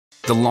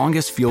The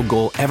longest field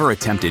goal ever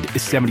attempted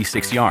is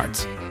 76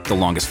 yards. The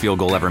longest field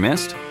goal ever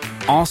missed?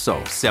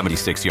 Also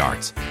 76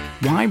 yards.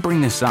 Why bring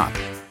this up?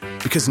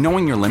 Because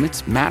knowing your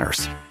limits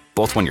matters,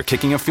 both when you're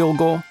kicking a field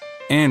goal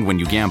and when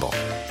you gamble.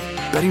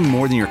 Betting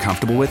more than you're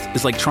comfortable with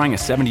is like trying a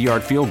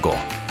 70-yard field goal.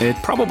 It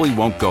probably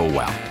won't go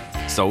well.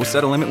 So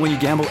set a limit when you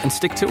gamble and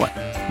stick to it.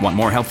 Want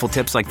more helpful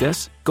tips like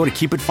this? Go to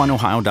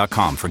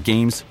keepitfunohio.com for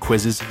games,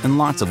 quizzes, and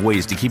lots of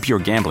ways to keep your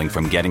gambling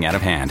from getting out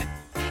of hand.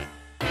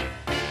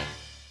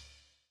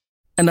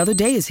 Another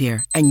day is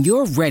here, and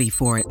you're ready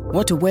for it.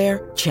 What to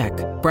wear? Check.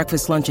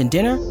 Breakfast, lunch, and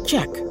dinner?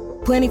 Check.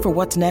 Planning for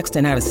what's next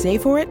and how to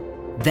save for it?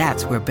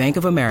 That's where Bank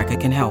of America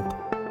can help.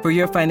 For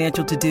your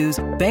financial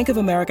to-dos, Bank of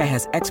America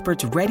has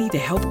experts ready to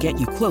help get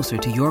you closer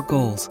to your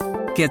goals.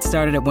 Get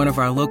started at one of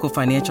our local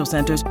financial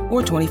centers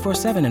or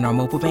 24/7 in our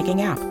mobile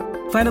banking app.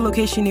 Find a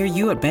location near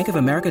you at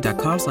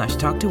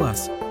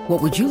bankofamerica.com/talktous.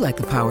 What would you like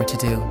the power to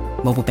do?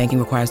 Mobile banking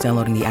requires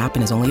downloading the app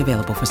and is only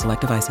available for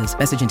select devices.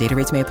 Message and data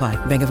rates may apply.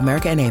 Bank of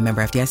America N.A.,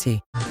 member FDIC.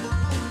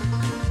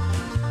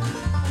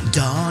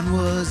 Dawn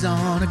was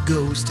on a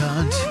ghost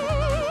hunt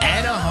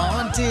at a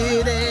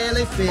haunted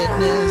LA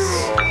Fitness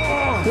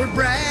where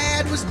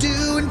Brad was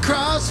doing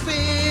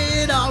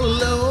CrossFit all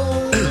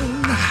alone.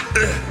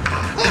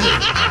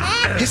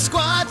 His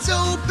squats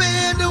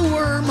opened a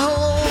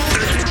wormhole,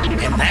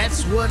 and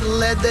that's what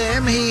led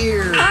them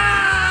here.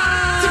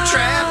 They're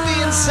trapped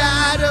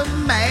inside a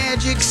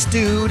magic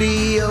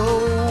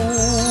studio.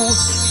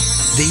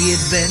 The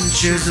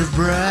Adventures of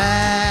Bradley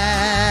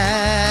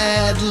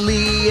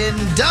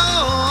and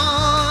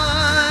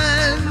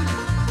Dawn.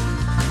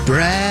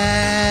 Bradley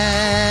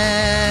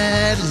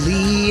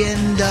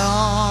and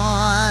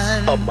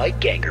Dawn. A Mike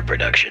Ganger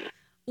production.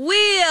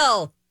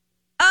 Wheel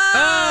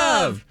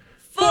of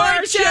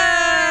Fortune!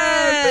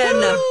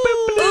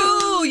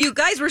 Ooh, you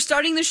guys, we're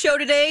starting the show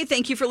today.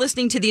 Thank you for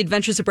listening to The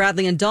Adventures of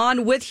Bradley and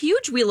Dawn with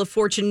huge Wheel of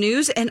Fortune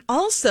news and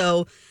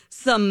also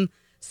some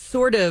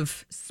sort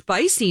of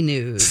spicy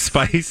news.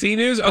 Spicy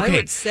news? Okay. I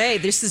would say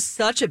this is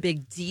such a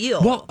big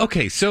deal. Well,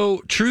 okay,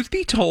 so truth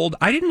be told,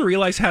 I didn't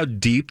realize how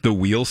deep the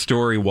wheel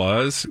story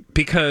was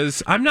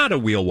because I'm not a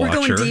wheel watcher.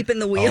 We're going deep in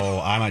the wheel.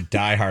 Oh, I'm a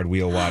diehard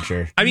wheel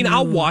watcher. I mean,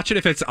 I'll watch it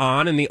if it's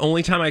on, and the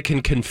only time I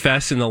can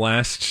confess in the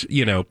last,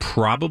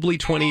 probably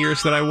 20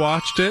 years that I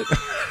watched it.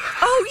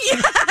 Oh,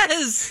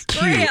 yes!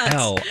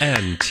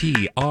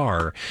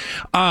 QLNTR.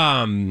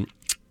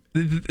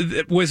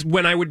 Was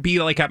when I would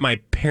be like at my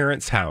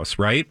parents' house,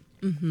 right?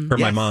 Mm-hmm. Or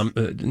my mom,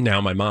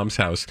 now my mom's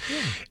house.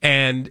 Yeah.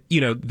 And,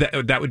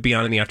 that would be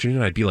on in the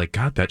afternoon. I'd be like,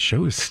 God, that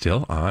show is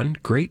still on.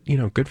 Great,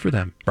 good for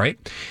them, right?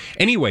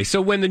 Anyway,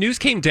 so when the news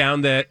came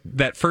down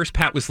that first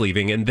Pat was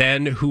leaving and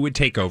then who would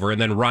take over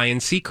and then Ryan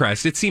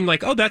Seacrest, it seemed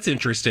like, oh, that's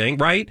interesting,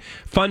 right?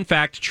 Fun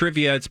fact,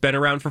 trivia, it's been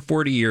around for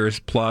 40 years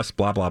plus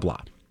blah, blah, blah.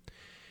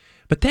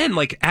 But then,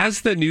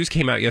 as the news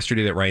came out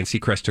yesterday that Ryan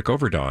Seacrest took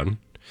over, Dawn,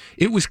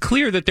 it was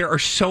clear that there are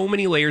so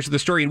many layers of the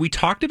story. And we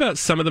talked about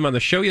some of them on the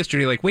show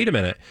yesterday. Like, wait a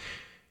minute.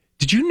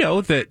 Did you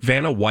know that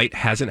Vanna White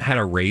hasn't had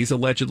a raise,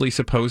 allegedly,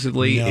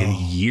 supposedly, in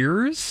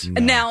years?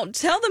 No. Now,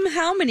 tell them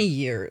how many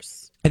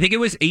years. I think it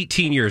was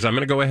 18 years. I'm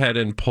going to go ahead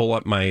and pull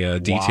up my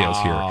details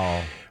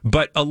here.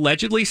 But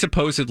allegedly,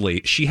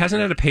 supposedly, she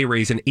hasn't had a pay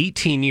raise in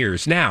 18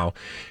 years. Now,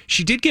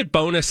 she did get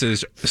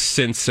bonuses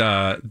since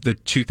the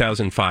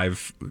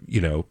 2005,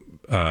 the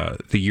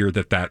year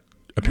that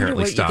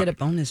apparently stopped. What you get a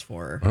bonus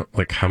for?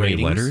 Like how many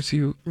letters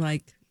you...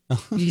 Like...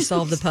 You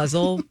solve the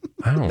puzzle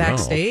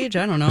backstage?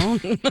 I don't know.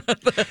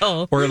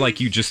 Or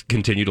you just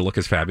continue to look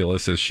as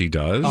fabulous as she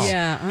does.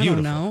 Yeah, I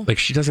don't know. Like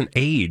she doesn't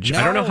age. No.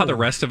 I don't know how the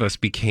rest of us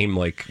became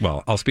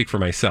I'll speak for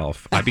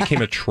myself. I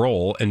became a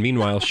troll, and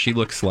meanwhile she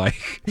looks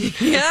like...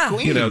 Yeah,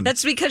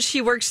 that's because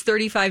she works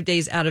 35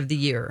 days out of the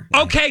year.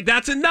 Okay,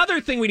 that's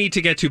another thing we need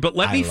to get to. But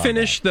let me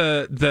finish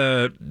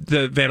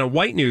the Vanna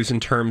White news in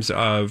terms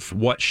of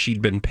what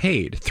she'd been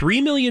paid.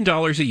 $3 million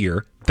a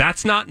year.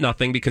 That's not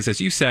nothing because, as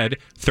you said,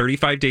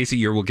 35 days a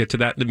year. We'll get to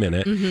that in a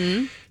minute.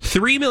 Mm-hmm.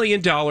 $3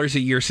 million a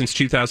year since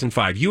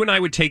 2005. You and I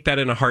would take that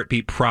in a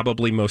heartbeat.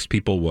 Probably most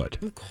people would.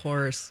 Of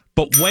course.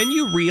 But when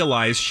you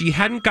realize she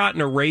hadn't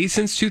gotten a raise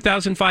since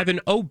 2005,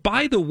 and oh,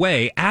 by the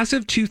way, as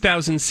of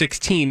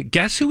 2016,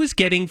 guess who is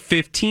getting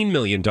 $15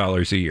 million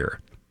a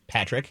year?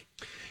 Patrick.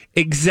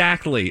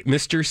 Exactly.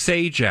 Mr.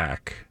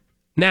 Sajak.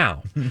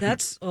 Now.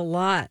 That's a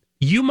lot.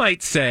 You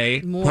might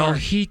say, more. Well,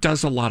 he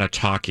does a lot of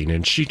talking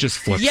and she just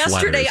flips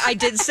Yesterday, letters. I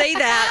did say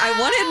that. I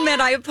want to admit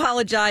I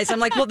apologize. I'm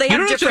like, well, they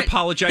have different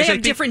apologize. They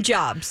have different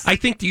jobs. I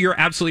think you're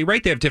absolutely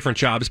right. They have different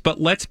jobs.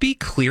 But let's be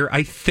clear.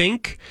 I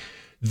think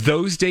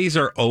those days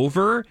are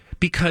over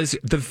because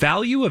the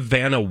value of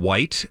Vanna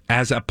White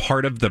as a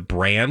part of the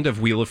brand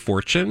of Wheel of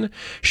Fortune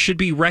should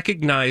be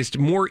recognized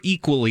more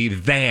equally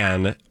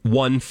than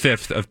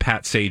 1/5 of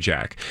Pat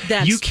Sajak.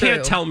 That's You can't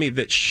true. tell me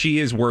that she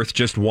is worth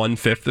just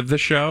 1/5 of the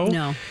show.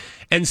 No.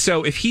 And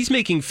so if he's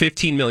making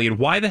 $15 million,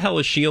 why the hell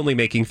is she only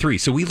making $3 million?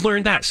 So we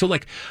learned that. So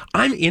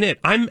I'm in it.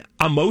 I'm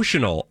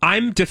emotional.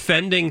 I'm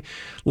defending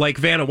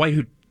Vanna White,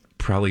 who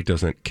probably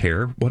doesn't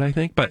care what I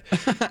think. But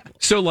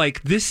so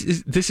like this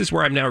is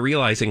where I'm now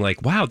realizing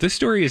like, wow, this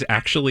story is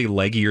actually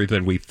leggier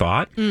than we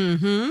thought.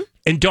 Mm-hmm.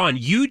 And Dawn,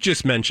 you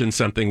just mentioned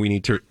something we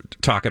need to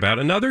talk about.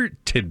 Another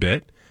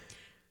tidbit.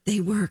 They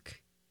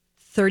work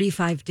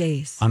 35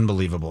 days.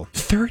 Unbelievable.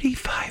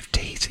 35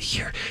 days a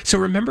year. So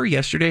remember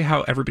yesterday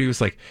how everybody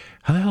was like,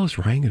 how the hell is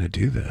Ryan going to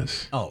do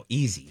this? Oh,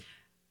 easy.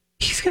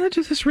 He's going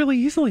to do this really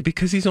easily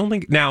because he's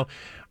only... Now,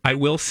 I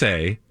will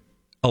say,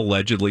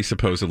 allegedly,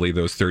 supposedly,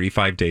 those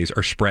 35 days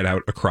are spread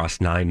out across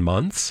 9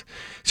 months.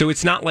 So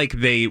it's not like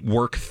they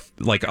work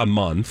like a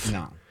month.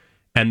 No.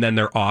 And then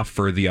they're off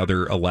for the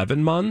other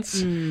 11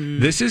 months.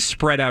 This is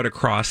spread out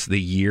across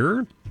the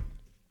year,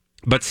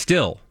 but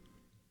still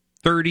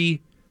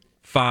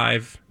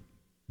 35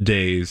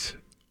 days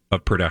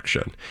of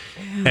production.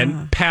 Yeah.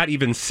 And Pat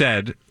even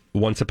said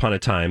once upon a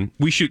time,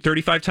 we shoot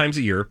 35 times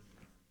a year,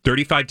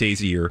 35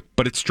 days a year,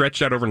 but it's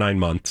stretched out over 9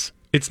 months.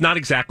 It's not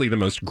exactly the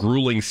most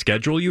grueling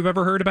schedule you've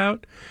ever heard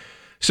about.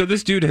 So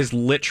this dude has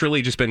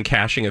literally just been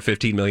cashing a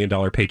 $15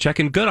 million paycheck,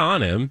 and good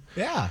on him.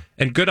 Yeah.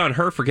 And good on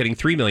her for getting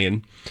 $3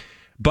 million.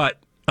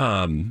 But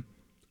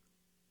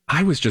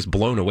I was just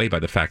blown away by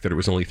the fact that it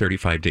was only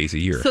 35 days a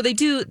year. So they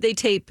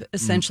tape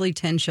essentially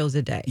 10 shows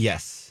a day.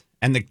 Yes.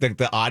 And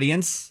the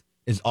audience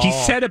is all... He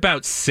said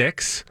about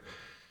 6.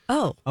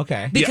 Oh.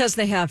 Okay. Because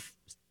they have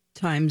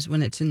times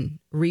when it's in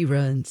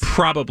reruns.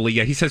 Probably,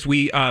 yeah. He says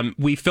we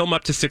film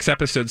up to 6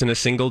 episodes in a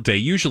single day,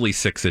 usually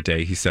 6 a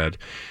day, he said.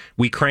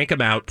 We crank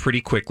them out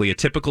pretty quickly. A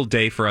typical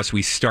day for us,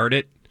 we start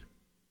it.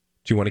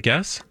 Do you want to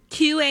guess?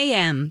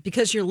 QAM,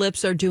 because your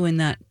lips are doing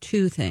that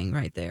 2 thing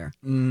right there.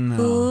 No.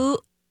 Ooh,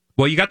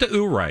 Well, you got the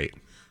ooh right.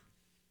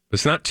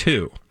 It's not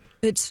 2.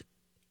 it's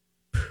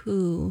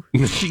poo.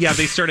 Yeah,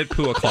 they start at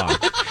poo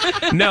o'clock.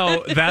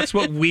 No, that's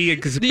what we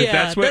that's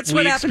what that's we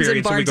what happens in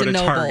experience when we go to Barnes &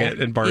 Noble.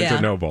 Target and Barnes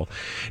and Noble.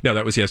 No,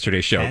 that was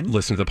yesterday's show. 10?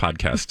 Listen to the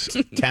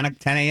podcast.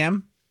 10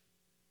 a.m.?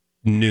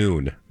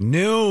 Noon.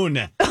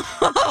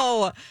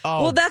 Oh,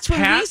 well, that's when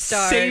Pat we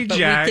start, but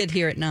Sajak. we get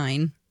here at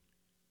 9.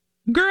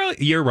 Girl,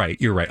 you're right.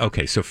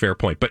 Okay, so fair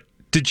point. But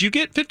did you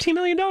get $15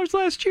 million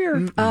last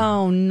year?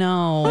 Oh,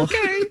 no. Okay.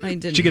 I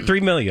didn't. Did you get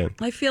 $3 million?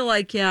 I feel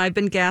like, I've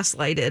been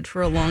gaslighted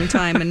for a long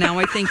time, and now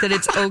I think that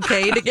it's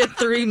okay to get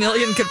 $3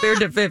 million compared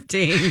to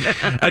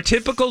 15. A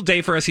typical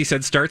day for us, he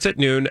said, starts at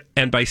noon,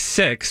 and by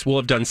 6, we'll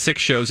have done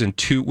 6 shows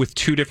with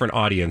 2 different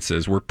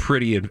audiences. We're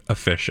pretty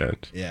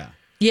efficient. Yeah.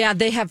 Yeah,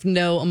 they have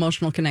no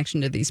emotional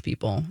connection to these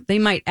people. They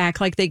might act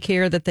like they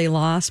care that they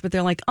lost, but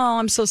they're like, oh,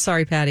 I'm so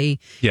sorry, Patty.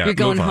 Yeah, you're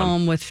going move on.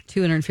 home with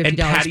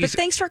 $250. But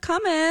thanks for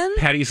coming.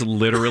 Patty's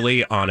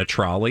literally on a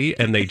trolley,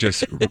 and they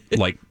just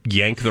like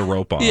yank the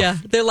rope off. Yeah,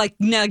 they're like,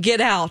 now get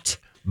out.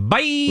 Bye.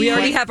 We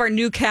already have our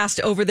new cast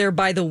over there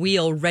by the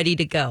wheel ready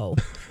to go.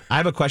 I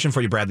have a question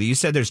for you, Bradley. You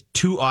said there's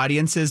 2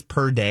 audiences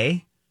per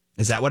day.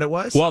 Is that what it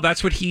was? Well,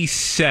 that's what he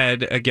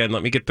said. Again,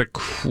 let me get the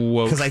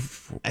quote. Because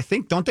I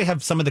think, don't they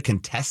have some of the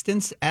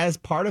contestants as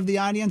part of the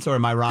audience, or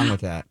am I wrong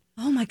with that?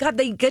 Oh, my God.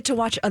 They get to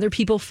watch other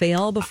people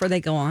fail before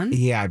they go on?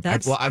 Yeah.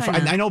 That's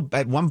I know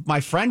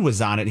my friend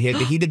was on it.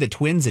 He did the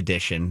twins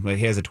edition.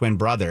 He has a twin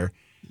brother.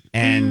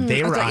 And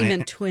they were I thought on you it.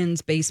 meant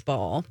twins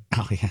baseball.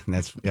 Oh,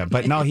 yeah.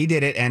 But no, he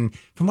did it. And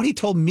from what he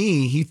told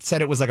me, he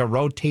said it was like a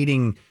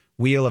rotating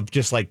wheel of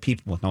just like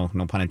people, no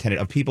pun intended,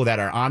 of people that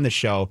are on the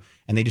show,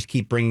 and they just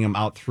keep bringing them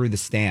out through the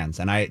stands.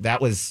 And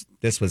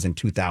this was in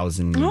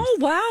 2000. Oh,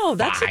 wow.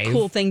 That's a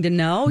cool thing to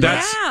know.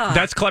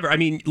 That's clever. I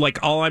mean, like,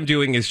 all I'm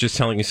doing is just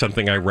telling you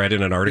something I read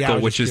in an article,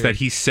 which is that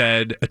he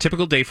said a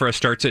typical day for us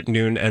starts at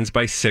noon, ends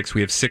by 6.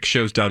 We have 6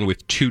 shows done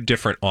with 2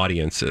 different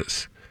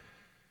audiences.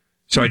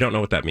 So I don't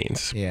know what that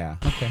means. Yeah.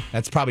 Okay.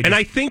 That's probably And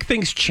I think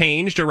things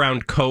changed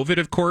around COVID,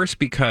 of course,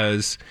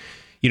 because,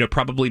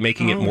 probably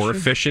making it more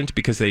efficient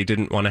because they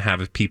didn't want to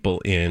have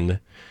people in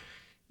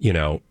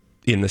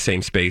the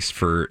same space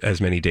for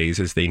as many days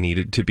as they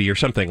needed to be or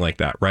something like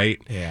that,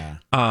 right? Yeah.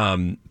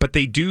 But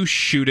they do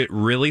shoot it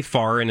really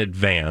far in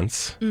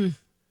advance. Mm.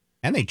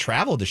 And they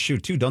travel to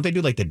shoot too. Don't they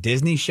do like the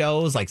Disney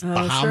shows, like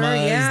Bahamas? Sure,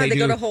 yeah. They do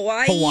go to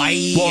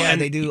Hawaii. Well, and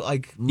they do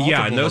like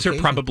multiple and those locations.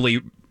 are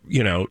probably,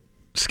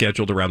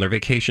 scheduled around their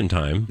vacation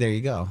time. There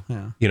you go.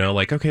 Yeah.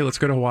 Like, okay, let's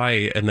go to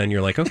Hawaii. And then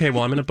you're like, okay,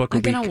 well, I'm going to book a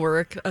I'm week. going to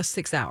work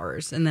 6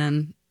 hours and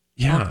then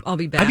I'll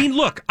be back. I mean,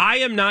 look, I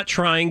am not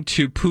trying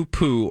to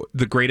poo-poo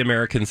the great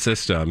American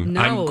system.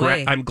 No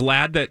way. I'm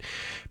glad that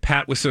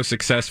Pat was so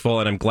successful,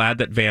 and I'm glad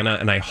that Vanna,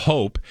 and I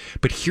hope.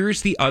 But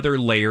here's the other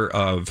layer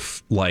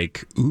of,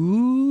 like, we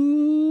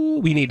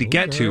need to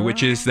get to,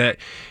 which is that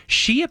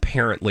she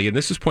apparently, and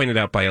this was pointed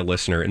out by a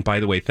listener, and by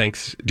the way,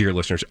 thanks, dear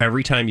listeners,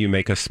 every time you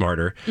make us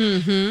smarter,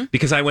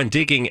 because I went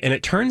digging, and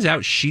it turns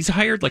out she's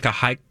hired, like, a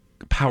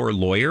high-power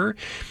lawyer.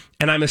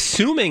 And I'm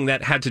assuming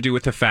that had to do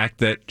with the fact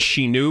that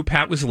she knew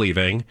Pat was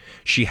leaving.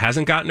 She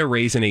hasn't gotten a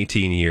raise in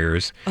 18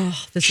 years.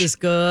 Oh, this is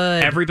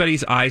good.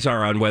 Everybody's eyes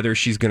are on whether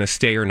she's going to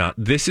stay or not.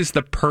 This is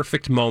the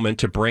perfect moment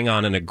to bring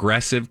on an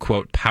aggressive,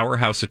 quote,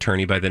 powerhouse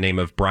attorney by the name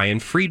of Brian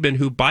Friedman,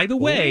 who, by the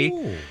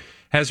way,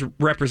 has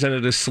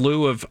represented a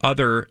slew of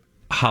other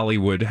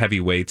Hollywood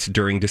heavyweights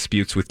during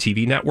disputes with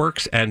TV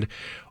networks. And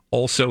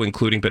also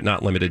including but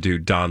not limited to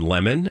Don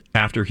Lemon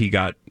after he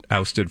got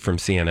ousted from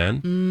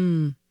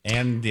CNN.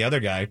 And the other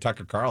guy,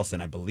 Tucker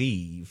Carlson, I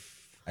believe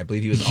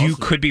he was. You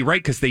also, could be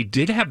right because they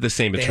did have the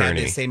same they attorney.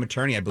 had the same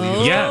attorney, I believe.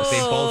 Oh. Yes. They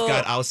both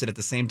got ousted at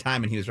the same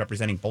time, and he was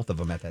representing both of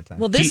them at that time.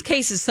 Well, this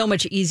case is so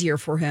much easier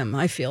for him,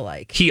 I feel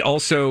like. He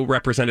also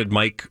represented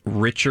Mike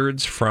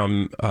Richards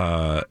from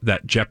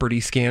that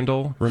Jeopardy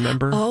scandal,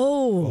 remember?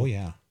 Oh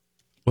yeah.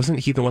 Wasn't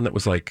he the one that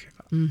was like,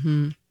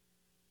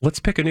 let's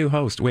pick a new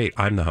host? Wait,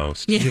 I'm the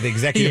host. The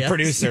executive Yes.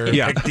 producer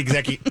Yeah.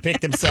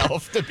 picked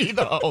himself to be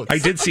the host. I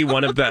did see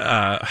one of the,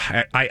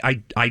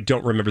 I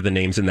don't remember the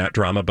names in that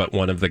drama, but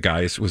one of the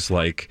guys was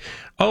like,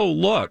 oh,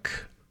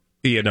 look,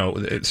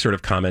 sort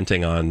of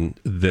commenting on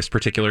this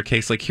particular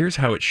case. Like, here's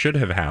how it should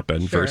have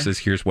happened versus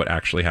here's what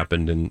actually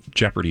happened in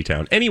Jeopardy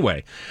Town.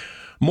 Anyway,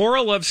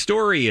 moral of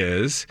story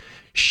is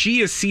she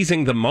is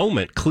seizing the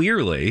moment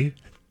clearly.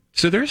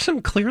 So there's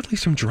clearly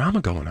some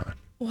drama going on.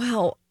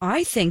 Well,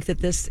 I think that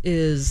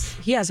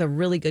he has a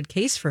really good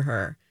case for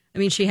her. I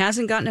mean, she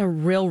hasn't gotten a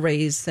real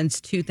raise since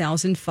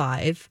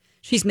 2005.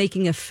 She's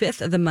making a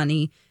fifth of the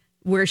money,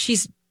 where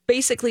she's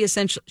basically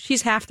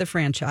she's half the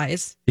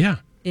franchise Yeah.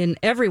 in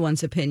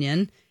everyone's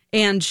opinion,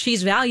 and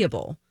she's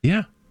valuable.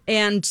 Yeah.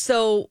 And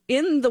so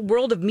in the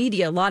world of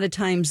media, a lot of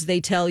times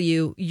they tell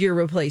you you're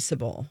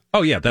replaceable.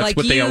 Oh yeah, that's Like,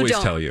 what they you always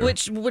don't, tell you.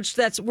 Which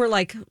we're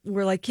like,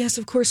 yes,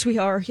 of course we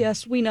are.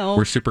 Yes, we know.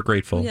 We're super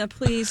grateful. Yeah,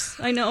 please.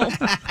 I know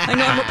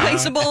I'm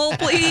replaceable,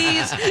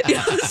 please.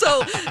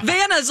 So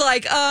Vanna's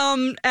like,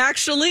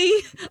 actually,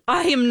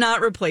 I am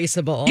not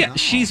replaceable. Yeah,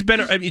 she's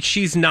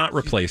not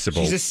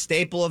replaceable. She's a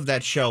staple of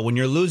that show. When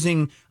you're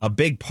losing a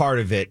big part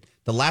of it,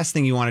 the last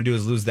thing you want to do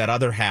is lose that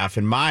other half,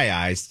 in my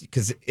eyes,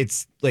 because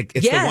it's the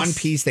one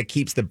piece that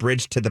keeps the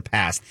bridge to the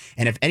past.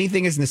 And if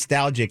anything is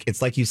nostalgic,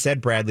 it's like you said,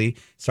 Bradley,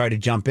 sorry to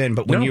jump in,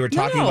 but when you were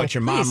talking about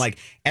your mom, please. like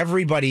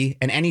everybody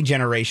in any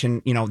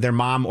generation, their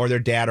mom or their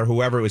dad or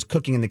whoever was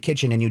cooking in the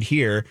kitchen, and you'd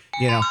hear,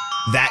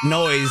 that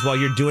noise while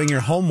you're doing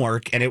your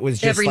homework. And it was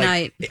just Every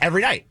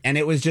night. And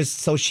it was just,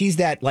 so she's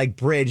that like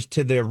bridge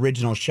to the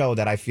original show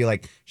that I feel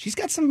like she's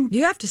got some.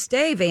 You have to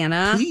stay,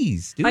 Vanna.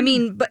 Please, dude. I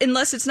mean, but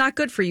unless it's not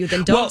good for you,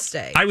 then don't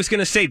stay. I was going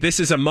to say, this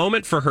is a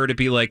moment for her to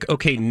be like,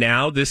 okay,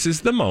 now this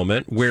is the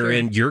moment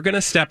wherein you're going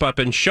to step up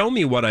and show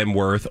me what I'm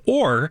worth.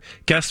 Or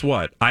guess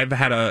what? I've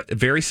had a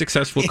very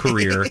successful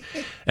career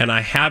and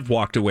I have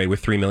walked away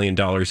with $3 million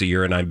a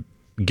year, and I'm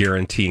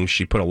guaranteeing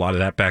she put a lot of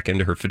that back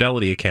into her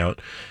Fidelity account.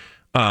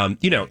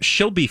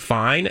 She'll be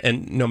fine,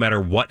 and no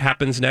matter what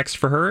happens next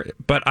for her.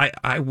 But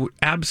I would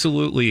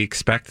absolutely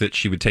expect that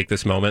she would take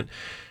this moment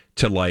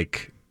to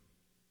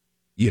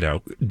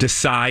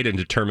decide and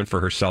determine for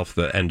herself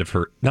the end of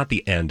not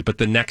the end, but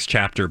the next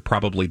chapter,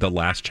 probably the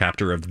last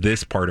chapter of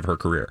this part of her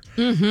career.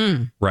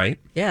 Mm-hmm. Right?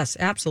 Yes,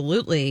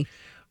 absolutely.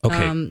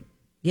 Okay.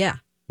 Yeah.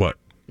 What?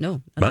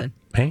 No, nothing.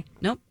 Hey?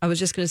 Nope. I was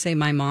just going to say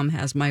my mom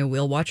has my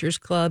Wheel Watchers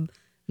Club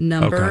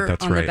number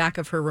that's on right. the back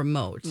of her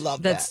remote.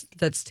 Love that's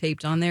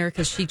taped on there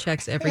because she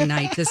checks every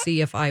night to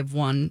see if I've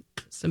won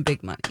some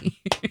big money.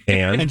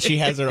 And she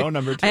has her own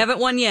number too. I haven't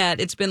won yet.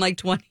 It's been like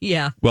 20.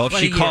 Yeah. well, if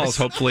 20 she calls, years.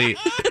 hopefully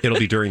it'll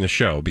be during the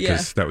show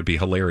because that would be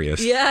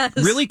hilarious. Yes.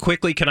 Really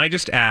quickly, can I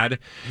just add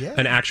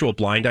an actual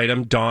blind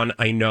item? Dawn,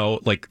 I know,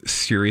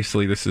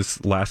 seriously, this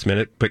is last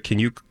minute, but can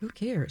you, Who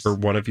cares? or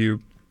one of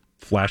you,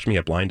 flash me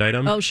a blind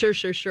item? Oh, sure.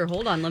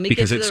 Hold on. Let me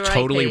because get to it's the right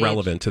totally page.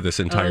 relevant to this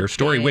entire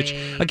story, which,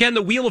 Okay. again,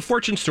 the Wheel of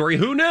Fortune story,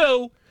 who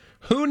knew?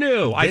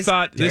 I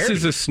thought this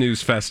is a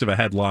snooze fest of a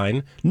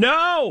headline.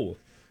 No!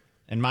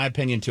 In my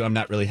opinion, too, I'm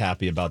not really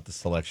happy about the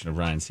selection of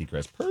Ryan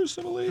Seacrest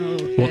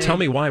personally. Well, tell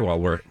me why while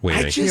we're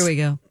waiting. Here we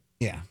go.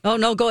 Yeah. Oh,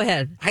 no, go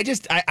ahead.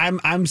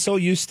 I'm so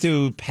used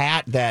to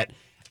Pat that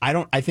I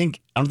don't think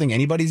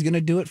anybody's going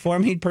to do it for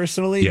me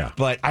personally. Yeah.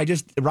 But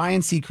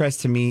Ryan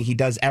Seacrest, to me, he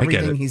does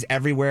everything. He's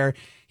everywhere.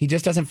 He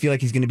just doesn't feel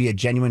like he's going to be a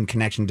genuine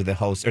connection to the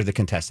host or the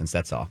contestants.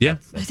 That's all. Yeah.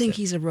 I think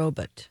he's a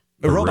robot.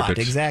 A robot,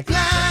 Ribbit. exactly.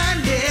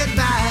 Blinded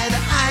by the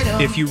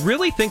item. If you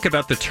really think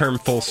about the term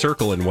full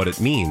circle and what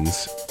it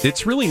means,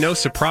 it's really no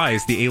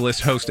surprise the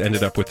A-list host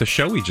ended up with the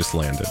show we just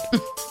landed.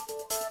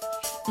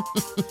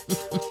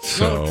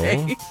 So,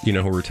 Okay. you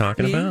know who we're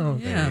talking about?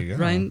 Yeah, There you go.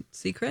 Ryan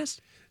Seacrest.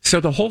 So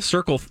the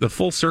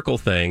full circle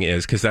thing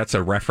is because that's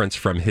a reference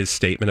from his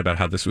statement about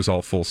how this was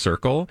all full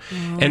circle.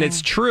 And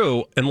it's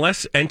true,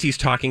 unless Enty's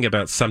talking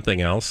about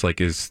something else,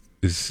 like is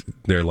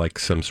there like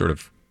some sort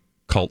of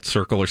cult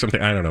circle or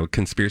something? I don't know,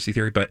 conspiracy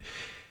theory. But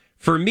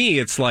for me,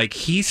 it's like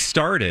he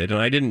started,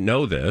 and I didn't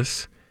know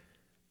this,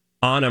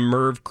 on a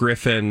Merv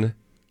Griffin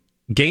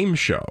game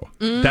show.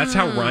 That's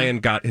how Ryan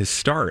got his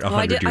start 100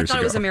 I years thought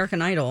ago. it was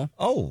American Idol.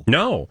 Oh.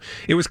 No,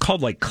 it was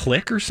called like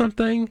Click or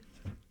something.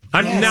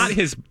 I'm Yes. not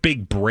his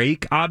big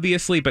break,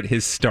 obviously, but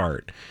his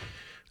start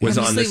was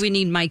on Obviously, this. we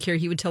need Mike here.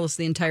 He would tell us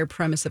the entire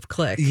premise of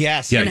Click.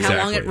 Yes. Yeah, and how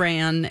long it exactly.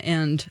 ran.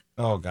 And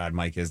Oh, God,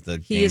 Mike is the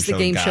He is the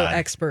game show god.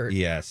 expert.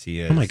 Yes, he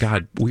is. Oh my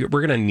God, we're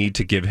going to need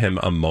to give him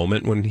a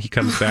moment when he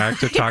comes back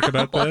to talk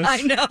about this.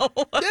 I know.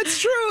 That's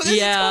true. This is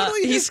Yeah,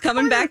 totally he's his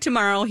coming corner. back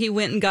tomorrow. He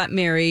went and got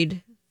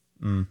married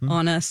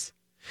on us.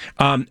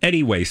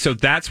 Anyway, so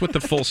that's what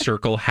the Full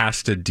Circle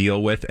has to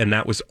deal with. And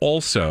that was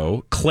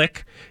also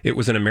Click. It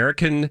was an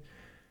American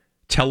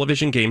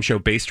television game show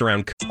based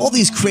around... All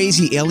these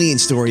crazy alien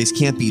stories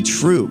can't be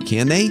true,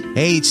 can they?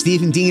 Hey, it's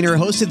Stephen Diener,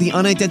 host of the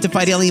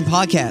Unidentified Alien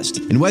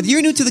Podcast. And whether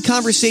you're new to the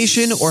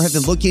conversation or have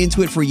been looking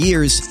into it for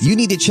years, you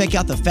need to check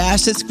out the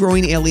fastest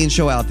growing alien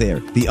show out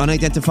there, the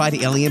Unidentified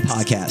Alien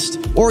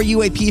Podcast, or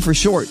UAP for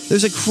short.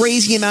 There's a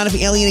crazy amount of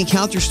alien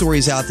encounter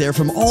stories out there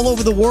from all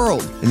over the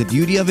world. And the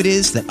beauty of it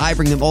is that I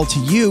bring them all to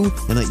you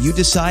and let you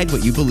decide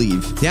what you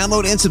believe.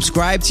 Download and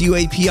subscribe to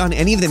UAP on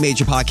any of the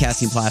major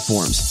podcasting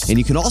platforms. And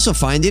you can also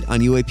find it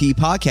on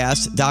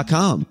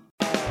UAPpodcast.com.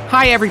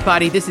 Hi,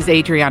 everybody. This is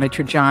Adriana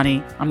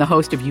Trajani. I'm the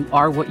host of You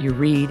Are What You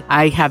Read.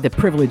 I have the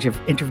privilege of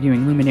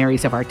interviewing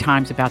luminaries of our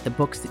times about the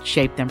books that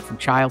shaped them from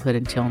childhood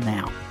until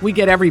now. We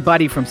get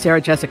everybody from Sarah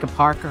Jessica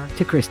Parker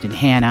to Kristen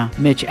Hanna,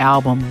 Mitch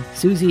Albom,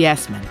 Susie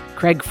Essman,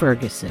 Craig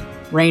Ferguson,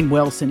 Rainn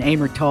Wilson,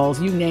 Amor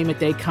Tolls, you name it,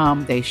 they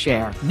come, they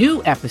share.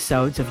 New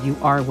episodes of You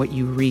Are What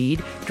You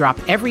Read drop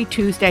every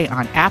Tuesday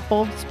on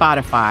Apple,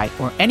 Spotify,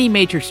 or any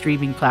major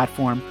streaming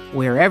platform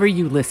wherever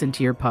you listen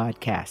to your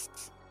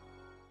podcasts.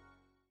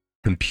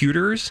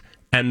 Computers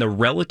and the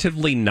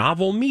relatively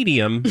novel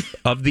medium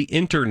of the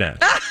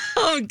internet.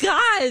 Oh,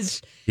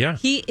 gosh. Yeah.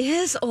 He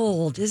is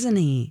old, isn't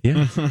he?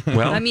 Yeah.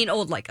 Well, I mean,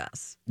 old like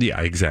us. yeah,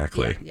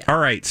 exactly. Yeah. All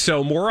right.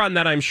 So more on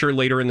that, I'm sure,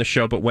 later in the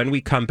show. But when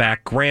we come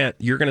back, Grant,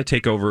 you're going to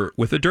take over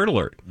with a Dirt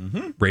Alert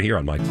right here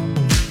on My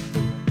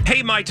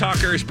Hey, My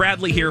Talkers.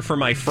 Bradley here for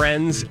my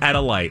friends at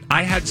Alight.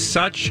 I had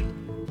such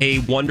a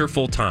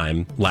wonderful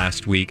time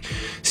last week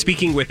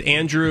speaking with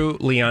Andrew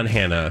Leon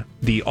Hanna,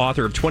 the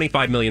author of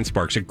 25 Million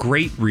Sparks, a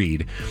great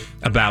read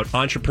about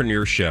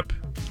entrepreneurship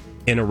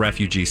in a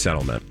refugee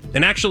settlement.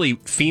 And actually,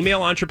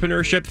 female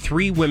entrepreneurship,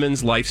 3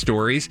 women's life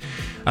stories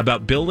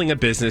about building a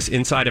business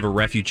inside of a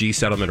refugee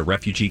settlement, a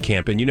refugee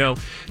camp. And, you know,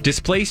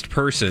 displaced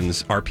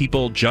persons are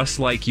people just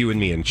like you and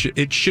me. And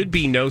it should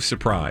be no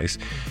surprise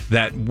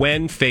that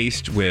when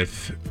faced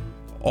with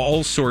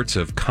all sorts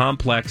of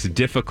complex,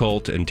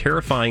 difficult, and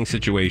terrifying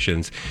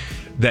situations,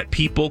 that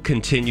people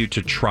continue to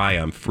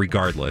triumph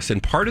regardless.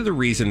 And part of the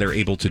reason they're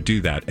able to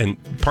do that, and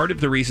part of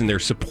the reason they're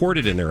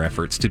supported in their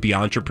efforts to be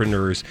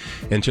entrepreneurs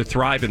and to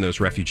thrive in those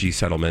refugee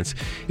settlements,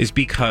 is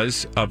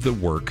because of the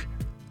work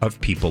of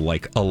people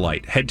like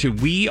Alight. Head to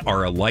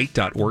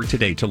wearealight.org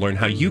today to learn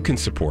how you can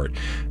support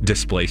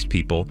displaced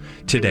people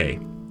today.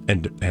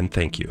 And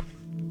thank you.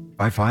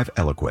 By 5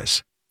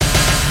 Eloquist.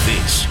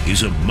 This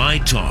is a My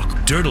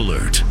Talk Dirt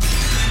Alert.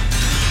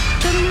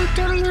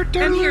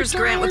 And here's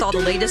Grant with all the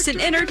latest in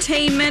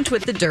entertainment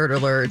with the Dirt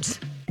Alert.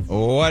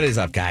 What is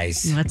up,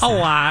 guys? What's A that?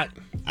 lot.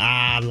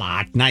 A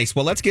lot. Nice.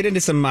 Well, let's get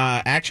into some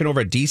action over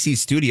at DC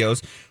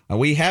Studios.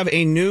 We have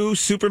a new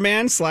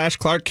Superman /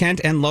 Clark Kent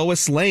and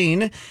Lois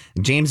Lane.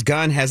 James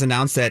Gunn has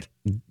announced that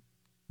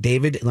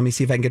David, let me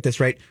see if I can get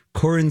this right,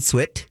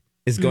 Corenswet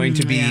is going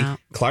to be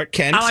Clark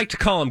Kent. I like to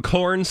call him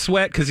Corn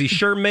Sweat because he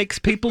sure makes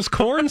people's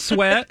corn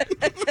sweat.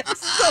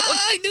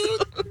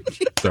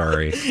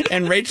 Sorry.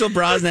 And Rachel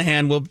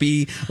Brosnahan will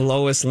be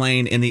Lois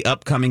Lane in the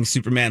upcoming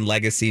Superman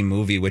Legacy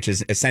movie, which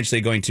is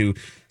essentially going to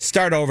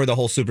start over the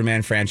whole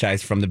Superman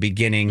franchise from the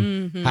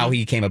beginning, how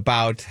he came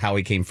about, how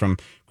he came from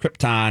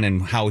Krypton,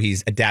 and how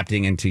he's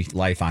adapting into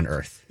life on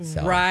Earth.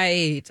 So.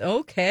 Right.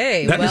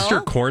 Okay. That well,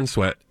 Mr. Corn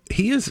Sweat,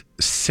 he is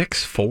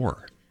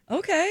 6'4".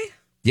 Okay.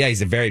 Yeah,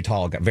 he's a very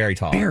tall guy. Very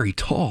tall. Very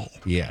tall.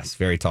 Yes,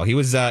 very tall. He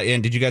was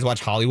in. Did you guys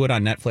watch Hollywood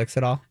on Netflix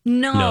at all?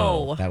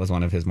 No. That was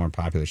one of his more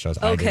popular shows.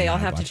 Okay, I'll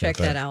have to check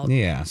that out.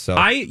 Yeah. So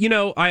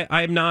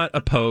I'm not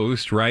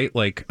opposed, right?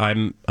 Like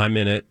I'm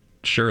in it.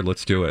 Sure,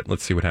 let's do it.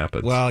 Let's see what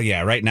happens. Well,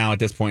 yeah. Right now, at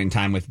this point in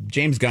time, with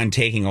James Gunn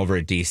taking over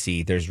at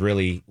DC, there's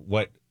really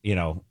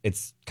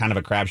it's kind of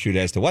a crapshoot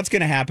as to what's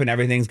going to happen.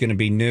 Everything's going to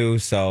be new.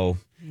 So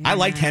I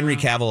liked Henry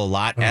Cavill a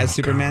lot as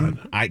Superman.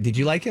 Did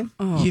you like him?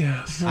 Oh,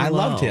 yes, I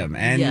loved him,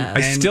 and Yes.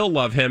 I still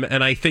love him,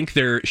 and I think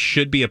there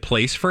should be a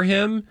place for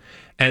him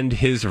and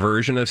his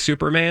version of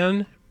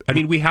Superman. I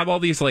mean, we have all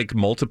these like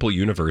multiple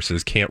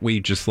universes. Can't we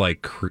just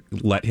like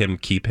let him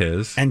keep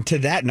his? And to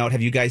that note,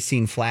 have you guys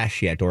seen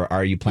Flash yet, or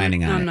are you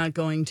planning on it? I'm not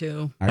going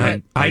to. All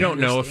right. I don't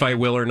know if I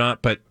will or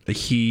not, but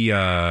he.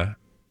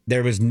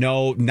 There was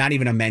not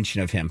even a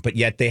mention of him, but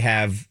yet they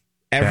have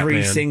every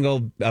Batman.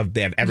 single of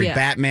they have every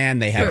Batman.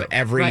 They have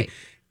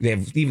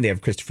they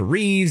have Christopher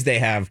Reeves.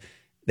 No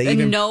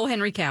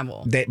Henry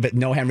Cavill. But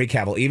no Henry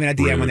Cavill. Even at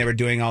the end when they were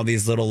doing all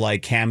these little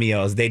like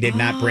cameos, they did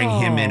not bring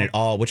him in at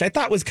all, which I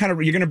thought was kind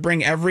of, you're going to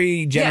bring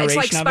every generation it's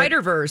like of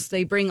Spider-Verse.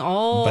 They bring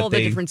all the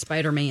different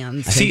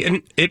Spider-Mans. See,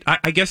 and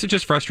I guess it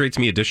just frustrates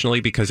me additionally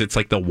because it's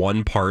like the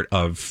one part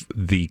of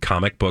the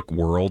comic book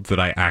world that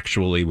I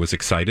actually was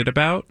excited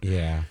about.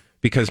 Yeah.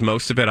 because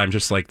most of it I'm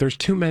just like, there's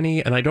too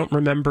many and I don't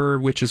remember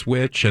which is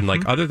which. And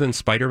like, other than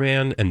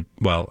Spider-Man and,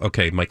 well,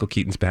 okay, Michael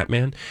Keaton's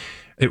Batman,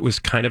 it was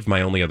kind of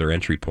my only other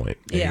entry point.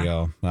 There you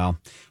go. Well,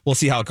 we'll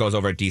see how it goes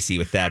over at DC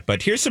with that.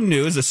 But here's some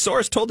news. A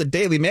source told the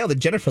Daily Mail that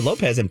Jennifer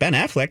Lopez and Ben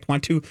Affleck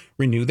want to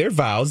renew their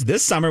vows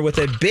this summer with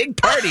a big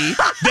party.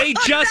 They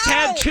just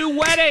had 2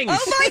 weddings.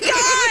 Oh my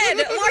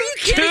God! Are you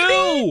kidding me?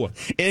 2!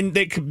 And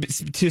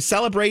to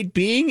celebrate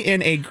being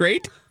in a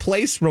great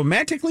place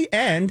romantically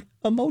and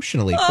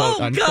emotionally. Oh,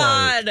 quote unquote.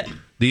 God.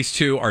 These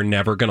 2 are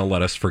never going to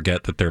let us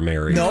forget that they're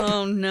married. Nope.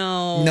 Oh,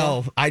 no.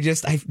 No,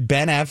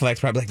 Ben Affleck's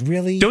probably like,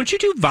 really? Don't you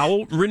do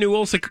vow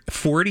renewals like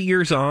 40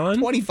 years on?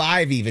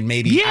 25 even,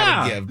 maybe. Yeah.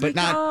 I would give, but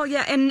not. Oh,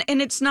 yeah. And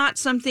it's not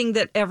something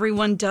that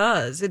everyone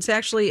does. It's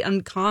actually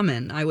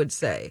uncommon, I would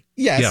say.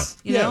 Yes.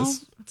 You know?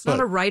 It's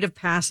not a rite of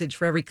passage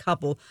for every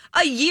couple.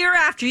 A year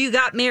after you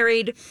got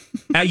married.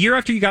 A year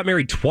after you got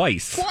married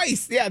twice.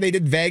 Yeah, they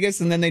did Vegas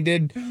and then they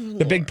did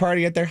the big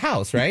party at their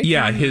house, right?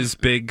 Yeah, his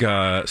big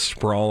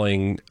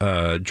sprawling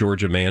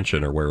Georgia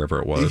mansion or wherever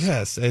it was.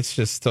 Yes, it's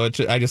just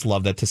I just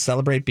love that, to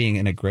celebrate being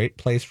in a great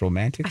place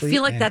romantically. I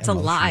feel like that's a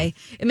lie.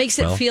 It makes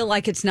it feel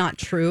like it's not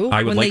true. I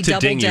would when like they to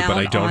ding you, double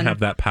but I down don't on have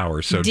that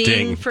power. So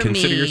ding for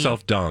Consider me.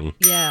 yourself dung.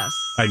 Yes.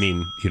 I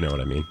mean, you know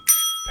what I mean.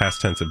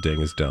 Past tense of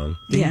ding is dung.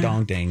 Ding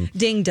dong ding.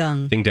 Ding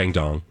dong. Ding dang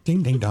dong.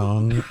 Ding ding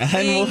dong. And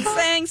Ding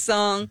sang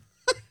song.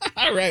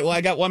 all right, well,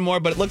 I got one more,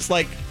 but it looks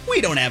like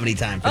we don't have any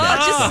time for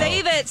that. Just so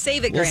save it.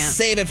 Save it, we'll Grant.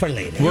 save it for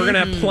later. We're going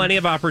to have plenty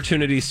of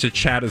opportunities to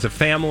chat as a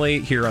family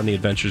here on the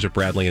Adventures of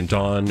Bradley and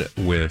Dawn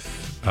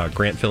with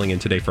Grant filling in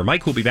today for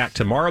Mike, who'll be back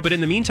tomorrow. But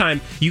in the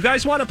meantime, you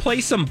guys want to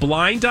play some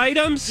blind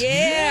items?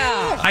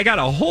 Yeah. I got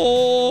a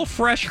whole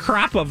fresh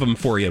crop of them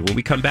for you when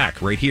we come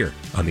back right here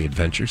on the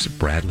Adventures of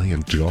Bradley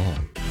and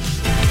Dawn.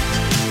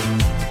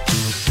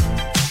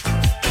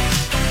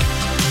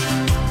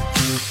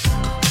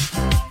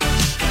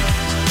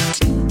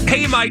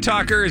 Hey, my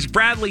talkers,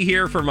 Bradley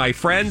here for my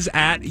friends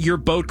at your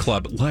boat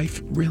club.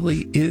 Life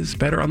really is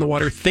better on the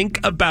water. Think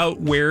about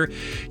where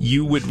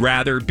you would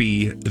rather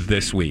be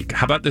this week.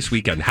 How about this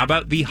weekend? How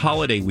about the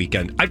holiday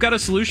weekend? I've got a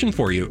solution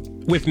for you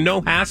with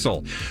no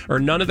hassle or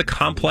none of the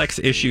complex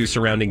issues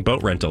surrounding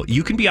boat rental.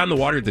 You can be on the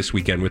water this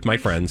weekend with my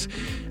friends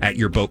at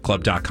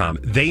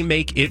yourboatclub.com. They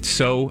make it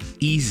so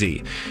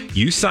easy.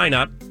 You sign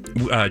up.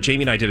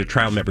 Jamie and I did a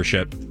trial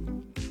membership.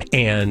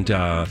 And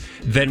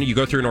then you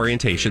go through an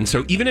orientation.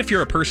 So even if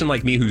you're a person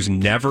like me who's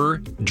never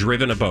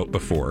driven a boat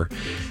before,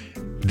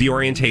 the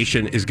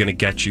orientation is going to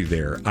get you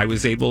there. I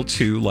was able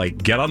to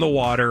get on the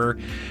water,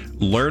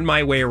 learn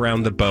my way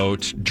around the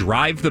boat,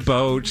 drive the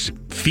boat,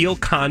 feel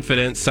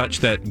confident such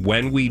that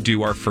when we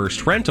do our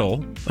first rental,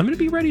 I'm going to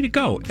be ready to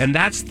go. And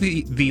that's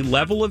the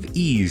level of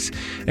ease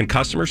and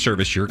customer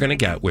service you're going to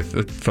get with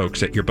the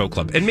folks at your boat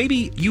club. And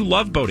maybe you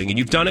love boating and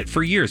you've done it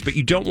for years, but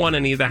you don't want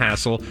any of the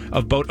hassle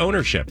of boat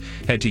ownership.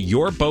 Head to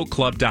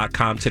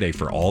yourboatclub.com today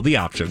for all the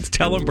options.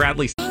 Tell them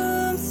Bradley.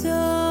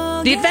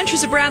 The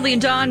Adventures of Bradley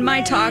and Dawn,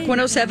 My Talk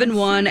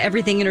 107.1,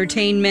 Everything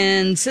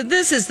Entertainment. So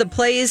this is the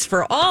place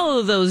for all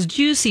of those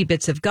juicy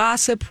bits of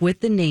gossip with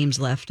the names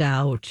left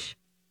out.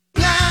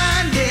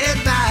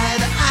 Blinded by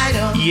the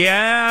item.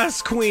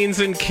 Yes,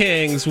 queens and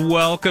kings,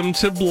 welcome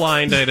to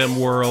Blind Item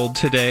World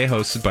today,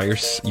 hosted by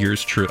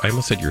yours true. I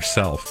almost said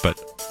yourself, but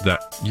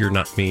that you're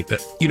not me.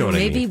 You know what I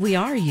mean. Maybe we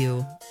are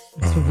you.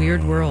 It's a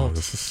weird world.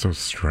 This is so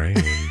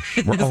strange.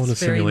 We're all in a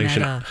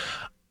simulation. Meta.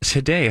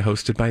 Today,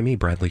 hosted by me,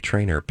 Bradley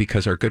Trainer,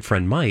 because our good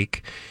friend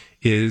Mike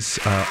is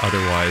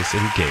otherwise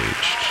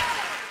engaged.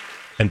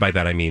 And by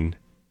that, I mean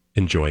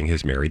enjoying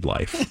his married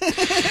life.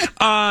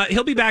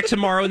 He'll be back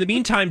tomorrow. In the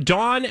meantime,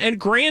 Dawn and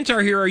Grant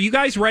are here. Are you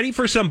guys ready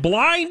for some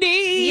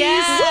blindies?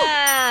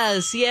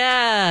 Yes.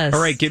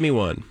 All right, give me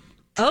one.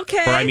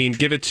 Okay. Or, I mean,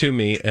 give it to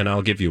me, and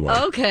I'll give you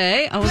one.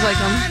 Okay. I was like,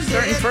 I'm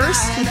starting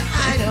first.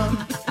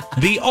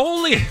 The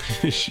only...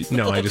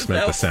 No, I just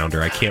meant the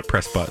sounder. I can't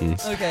press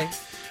buttons. Okay.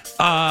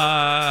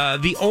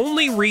 The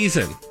only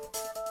reason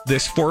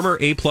this former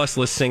A-plus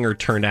list singer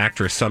turned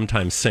actress,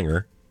 sometimes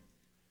singer,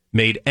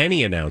 made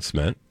any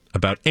announcement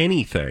about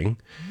anything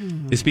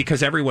is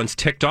because everyone's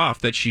ticked off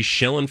that she's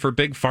shilling for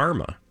Big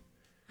Pharma.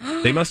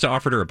 They must have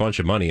offered her a bunch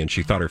of money and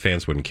she thought her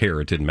fans wouldn't care.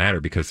 It didn't matter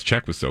because the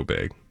check was so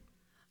big.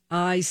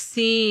 I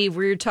see.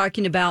 We're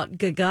talking about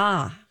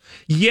Gaga.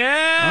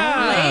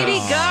 Yeah! Lady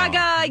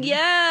Gaga,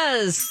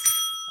 yes.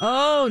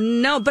 Oh,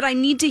 no, but I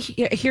need to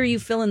hear you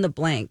fill in the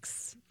blanks.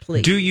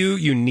 Please. Do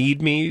you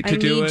need me to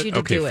do it? You to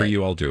okay, do for it.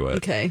 you, I'll do it.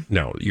 Okay.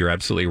 No, you're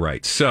absolutely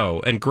right.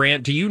 So, and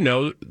Grant, do you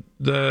know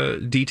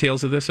the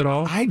details of this at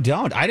all? I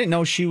don't. I didn't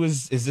know she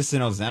was. Is this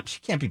an Ozempic?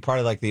 She can't be part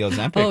of the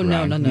Ozempic. Oh,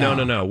 no, run.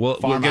 No.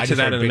 We'll get to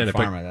that in a minute.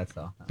 Pharma, that's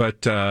all.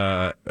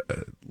 But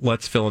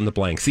let's fill in the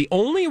blanks. The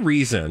only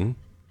reason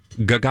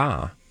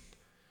Gaga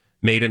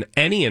made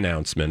any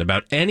announcement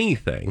about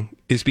anything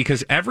is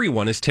because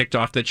everyone is ticked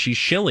off that she's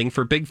shilling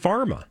for Big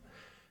Pharma.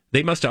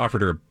 They must have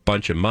offered her a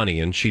bunch of money,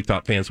 and she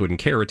thought fans wouldn't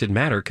care. It didn't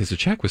matter because the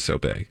check was so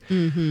big.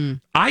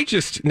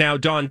 Mm-hmm. Now,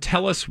 Dawn,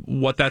 tell us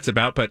what that's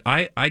about, but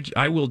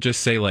I will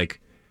just say,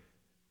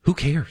 who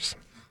cares?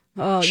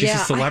 Oh, She's a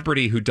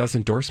celebrity who does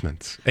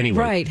endorsements. Anyway.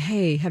 Right.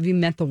 Hey, have you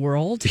met the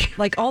world?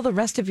 Like all the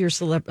rest of your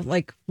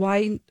like,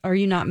 why are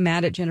you not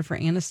mad at Jennifer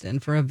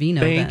Aniston for a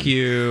vino? Thank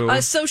you.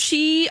 So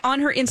she,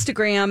 on her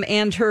Instagram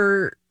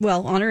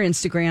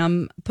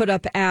put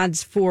up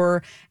ads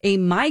for a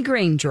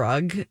migraine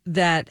drug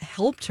that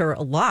helped her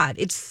a lot.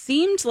 It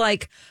seemed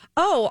like,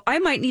 oh, I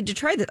might need to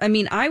try this. I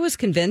mean, I was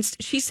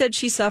convinced. She said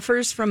she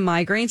suffers from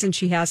migraines and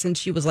she has since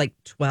she was like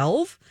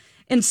 12.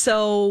 And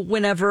so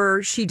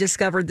whenever she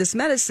discovered this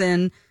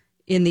medicine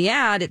in the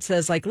ad, it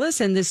says like,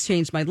 listen, this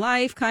changed my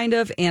life kind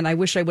of, and I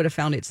wish I would have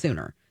found it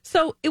sooner.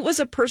 So it was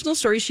a personal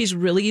story. She's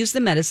really used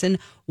the medicine.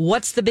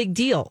 What's the big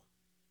deal?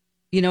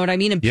 You know what I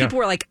mean? And people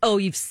were like, oh,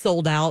 you've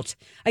sold out.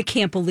 I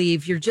can't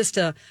believe you're just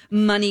a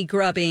money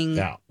grubbing,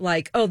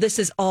 like, oh, this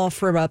is all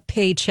for a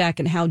paycheck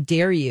and how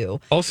dare you?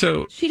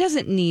 Also, she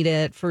doesn't need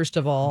it, first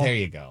of all. There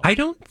you go.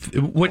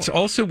 What's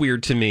also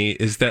weird to me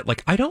is that,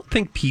 like, I don't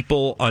think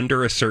people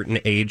under a certain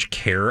age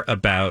care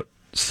about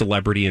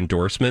celebrity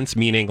endorsements,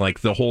 meaning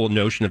like the whole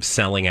notion of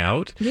selling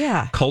out.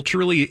 Yeah.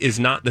 Culturally is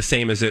not the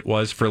same as it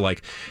was for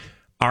like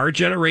our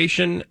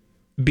generation.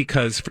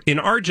 Because in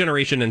our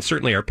generation and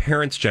certainly our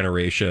parents'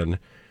 generation,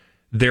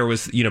 there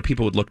was,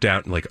 people would look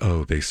down and like,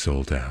 oh, they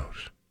sold out.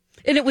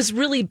 And it was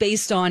really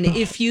based on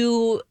if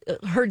you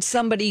heard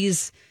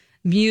somebody's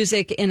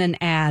music in an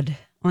ad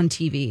on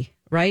TV,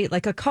 right?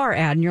 Like a car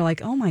ad, and you're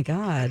like, oh my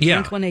God,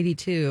 Blink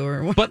 182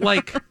 or whatever. But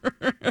like,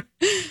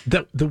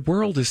 the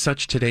world is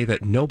such today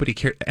that nobody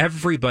cares.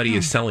 Everybody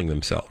is selling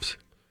themselves.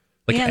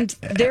 Like, and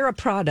they're a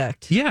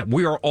product. Yeah,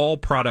 we are all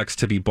products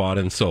to be bought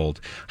and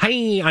sold.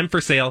 Hi, I'm for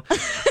sale.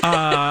 You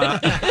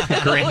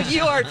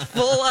are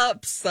full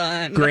up,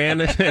 son.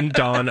 Gran and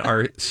Dawn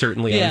are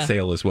certainly on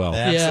sale as well.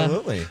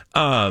 Absolutely.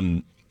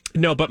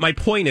 No, but my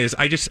point is,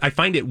 I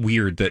find it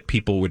weird that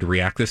people would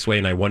react this way,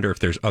 and I wonder if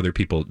there's other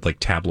people, like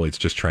tabloids,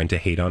 just trying to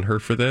hate on her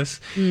for this.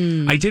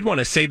 I did want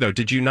to say, though,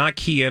 did you not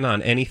key in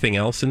on anything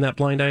else in that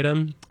blind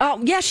item?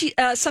 Oh, yeah, she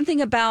something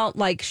about,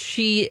 like,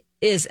 she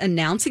is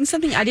announcing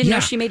something. I didn't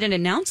know she made an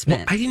announcement.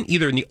 Well, I didn't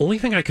either. And the only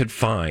thing I could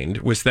find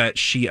was that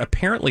she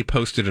apparently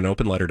posted an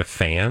open letter to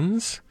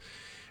fans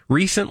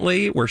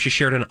recently where she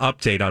shared an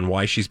update on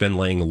why she's been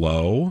laying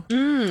low.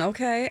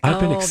 Okay.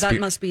 That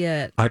must be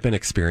it. I've been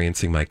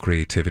experiencing my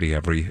creativity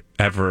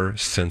ever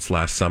since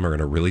last summer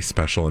in a really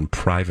special and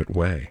private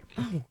way.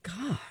 Oh,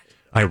 God.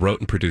 I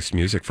wrote and produced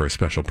music for a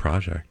special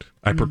project.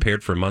 I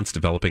prepared for months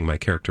developing my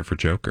character for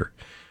Joker.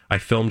 I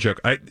filmed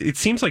Joker. It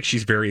seems like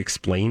she's very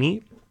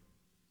explainy.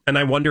 And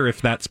I wonder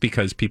if that's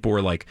because people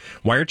were like,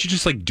 why aren't you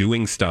just like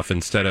doing stuff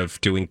instead of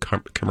doing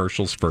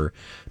commercials for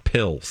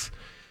pills?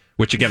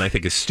 Which, again, I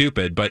think is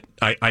stupid. But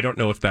I don't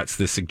know if that's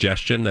the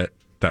suggestion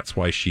that's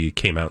why she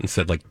came out and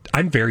said, like,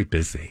 I'm very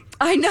busy.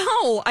 I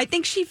know. I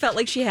think she felt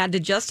like she had to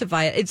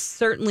justify it. It's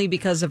certainly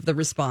because of the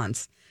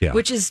response,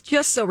 which is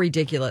just so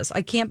ridiculous.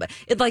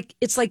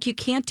 It's like you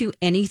can't do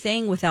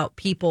anything without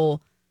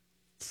people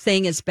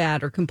saying it's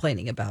bad or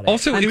complaining about it.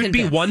 Also, it would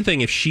be one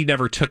thing if she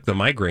never took the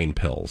migraine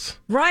pills.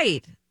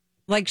 Right.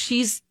 Like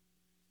she's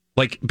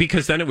like,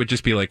 because then it would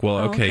just be like, well,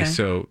 okay,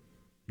 so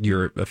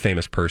you're a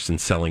famous person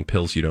selling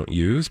pills you don't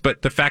use.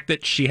 But the fact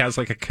that she has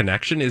like a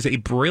connection is a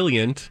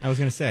brilliant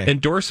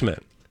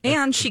endorsement.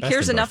 And she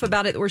cares enough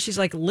about it where she's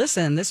like,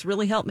 listen, this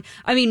really helped me.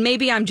 I mean,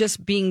 maybe I'm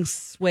just being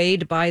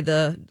swayed by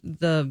the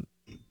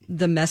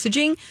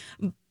messaging.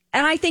 And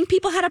I think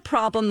people had a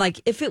problem.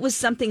 Like if it was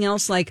something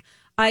else, like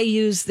I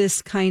use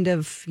this kind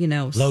of,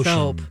 lotion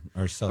soap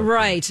or soap.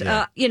 Right.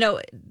 Yeah.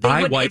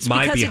 I wipe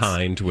my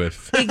behind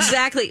with.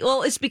 Exactly.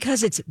 Well, it's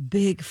because it's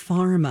big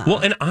pharma. Well,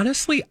 and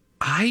honestly,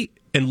 I'll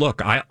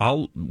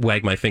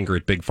wag my finger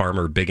at big pharma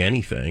or big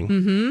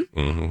anything.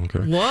 Okay.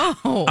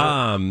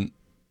 Whoa.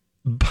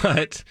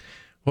 But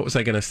what was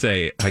I going to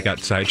say? I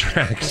got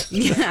sidetracked.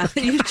 Yeah.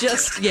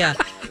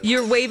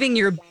 You're waving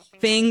your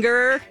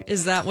finger.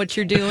 Is that what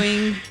you're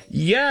doing?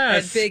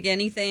 Yes. At big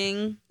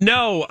anything?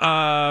 No.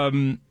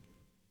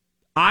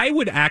 I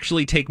would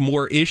actually take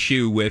more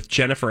issue with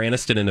Jennifer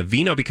Aniston and a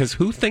vino because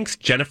who thinks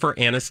Jennifer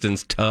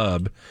Aniston's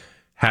tub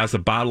has a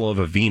bottle of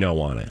a vino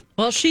on it?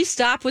 Well, she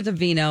stopped with a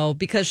vino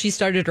because she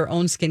started her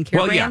own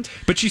skincare brand. Yeah,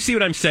 but you see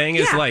what I'm saying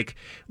is like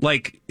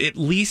at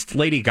least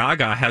Lady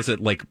Gaga has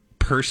it like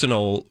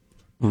personal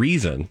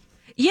reason.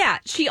 Yeah,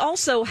 she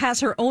also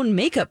has her own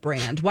makeup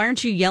brand. Why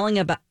aren't you yelling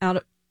at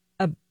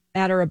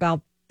her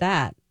about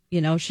that?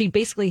 She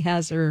basically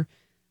has her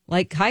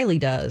like Kylie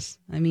does.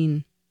 I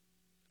mean,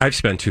 I've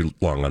spent too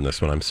long on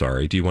this one. I'm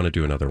sorry. Do you want to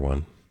do another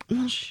one?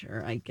 Well,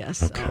 sure, I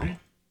guess okay.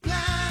 So.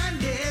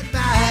 Blinded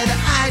by the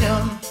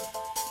item.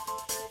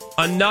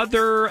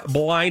 Another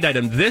blind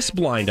item. This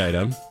blind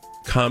item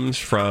comes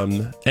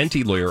from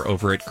Enty Lawyer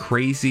over at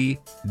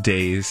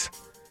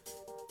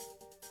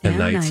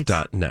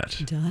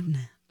crazydaysandnights.net. Did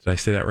I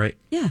say that right?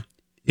 Yeah.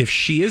 If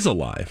she is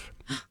alive,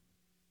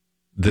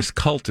 this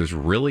cult is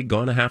really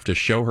going to have to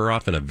show her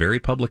off in a very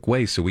public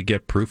way so we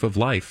get proof of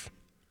life.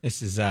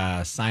 This is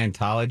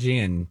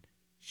Scientology, and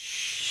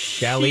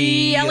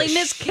Shelly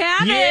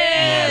Miscavige.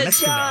 Yeah,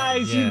 Miscavige.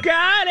 guys, Yeah. you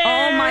got it.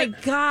 Oh my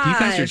god! You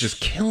guys are just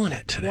killing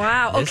it today.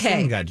 wow. This Okay.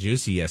 one got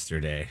juicy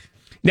yesterday.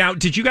 Now,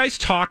 did you guys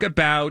talk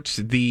about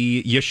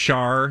the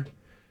Yashar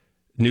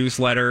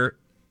newsletter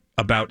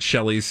about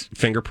Shelley's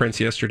fingerprints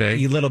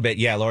yesterday? A little bit,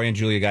 yeah. Lori and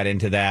Julia got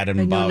into that and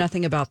I know about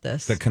nothing about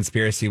this. the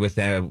conspiracy with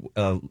the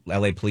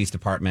LA Police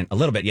Department. A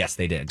little bit, yes,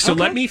 they did. So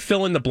let me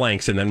fill in the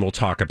blanks and then we'll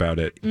talk about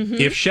it. Mm-hmm.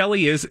 If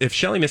Shelley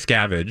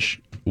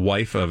Miscavige,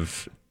 wife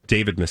of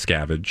David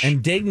Miscavige.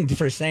 And dig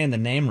for saying the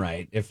name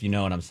right, if you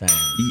know what I'm saying.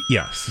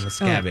 Yes.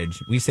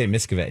 Miscavige. We say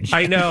Miscavige.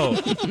 I know.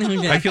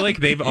 I feel like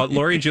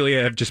Lori and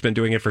Julia have just been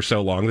doing it for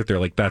so long that they're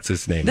like, that's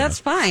his name. That's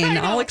fine.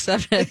 I'll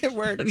accept it. It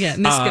works. Yeah,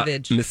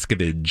 Miscavige.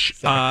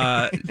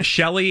 Miscavige.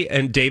 Shelley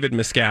and David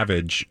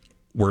Miscavige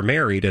were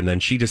married, and then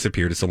she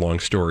disappeared. It's a long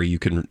story. You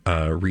can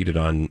read it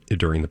on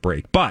during the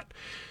break. But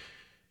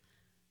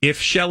if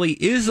Shelley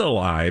is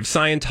alive,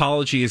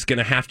 Scientology is going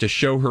to have to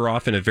show her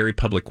off in a very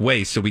public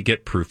way so we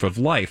get proof of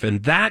life.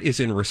 And that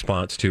is in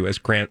response to, as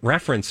Grant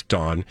referenced,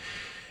 Dawn,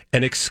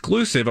 an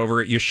exclusive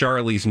over at Yashar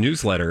Ali's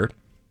newsletter,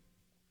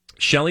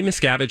 Shelley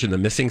Miscavige and the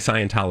Missing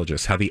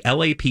Scientologists, how the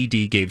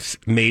LAPD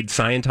made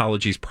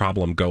Scientology's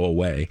problem go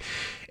away.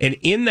 And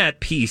in that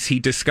piece,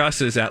 he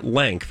discusses at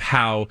length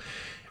how,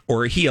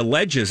 or he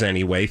alleges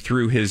anyway,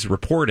 through his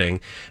reporting,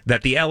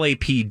 that the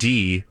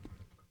LAPD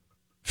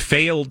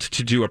failed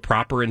to do a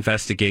proper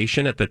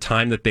investigation at the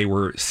time that they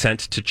were sent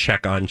to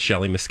check on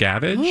Shelley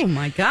Miscavige. Oh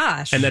my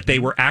gosh. And that they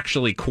were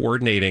actually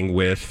coordinating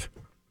with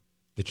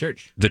the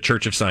Church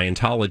of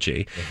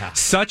Scientology,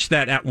 such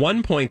that at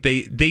one point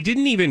they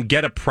didn't even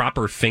get a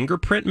proper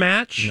fingerprint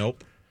match.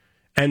 Nope.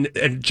 And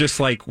just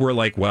like, we're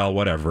like, well,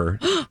 whatever,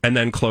 and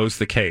then close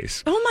the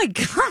case. Oh my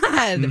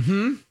god.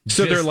 Mm-hmm.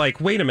 So they're like,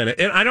 wait a minute.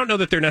 And I don't know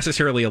that they're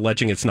necessarily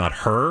alleging it's not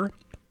her,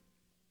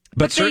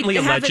 but certainly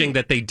alleging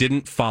that they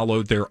didn't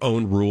follow their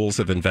own rules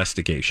of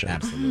investigation.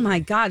 Absolutely. Oh my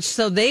gosh.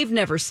 So they've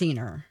never seen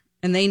her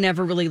and they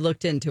never really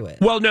looked into it.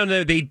 Well, no,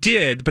 they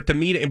did, but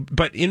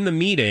in the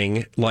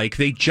meeting, like,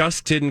 they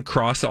just didn't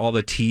cross all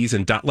the T's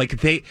and dot. Like,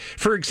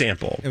 for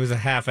example, It was a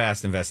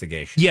half-assed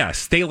investigation.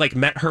 yes, they like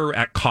met her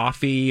at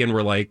coffee and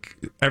were like,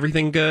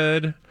 everything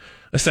good,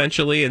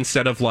 essentially,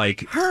 instead of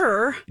like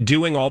Her?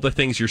 doing all the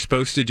things you're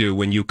supposed to do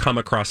when you come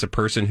across a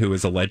person who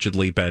has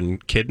allegedly been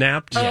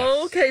kidnapped.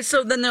 Oh, okay.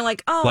 So then they're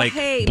like, oh, Like,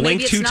 hey, blink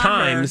maybe it's two not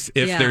times her.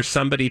 if Yeah. there's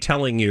somebody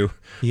telling you,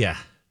 Yeah.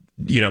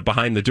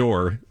 behind the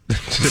door to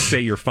say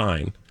you're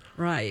fine.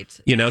 Right.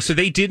 So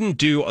they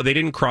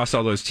didn't cross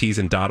all those T's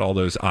and dot all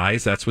those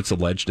I's. That's what's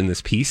alleged in this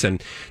piece.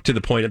 And to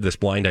the point of this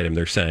blind item,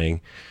 they're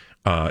saying,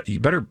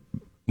 they're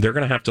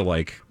going to have to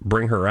like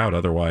bring her out.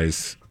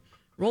 Otherwise,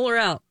 Roll her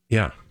out.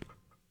 yeah.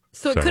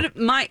 So it could have,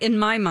 in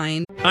my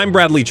mind. I'm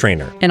Bradley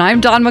Trainer. And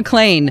I'm Don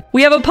McClain.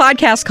 We have a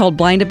podcast called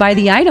Blinded by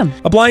the Item.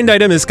 A blind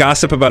item is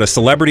gossip about a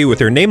celebrity with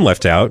their name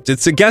left out.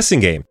 It's a guessing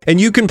game, and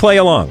you can play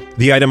along.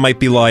 The item might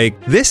be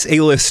like, this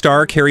A-list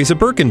star carries a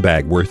Birkin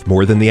bag worth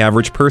more than the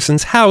average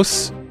person's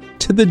house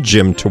to the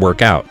gym to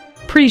work out.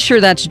 Pretty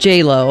sure that's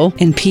J-Lo.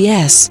 And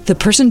P.S. the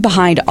person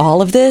behind all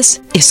of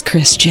this is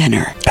Kris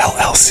Jenner,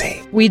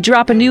 LLC. We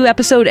drop a new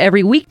episode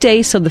every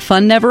weekday so the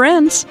fun never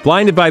ends.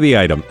 Blinded by the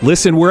Item.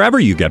 Listen wherever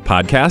you get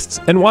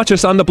podcasts and watch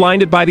us on the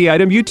Blinded by the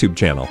Item YouTube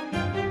channel.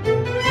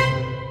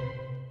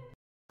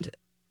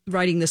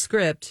 Writing the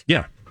script.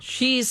 Yeah.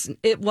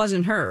 It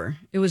wasn't her.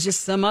 It was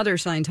just some other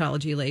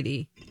Scientology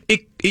lady.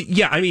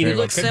 I mean, It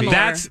looks similar.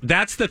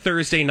 that's the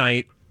Thursday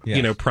night,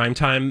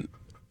 primetime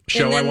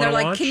show and then I want they're to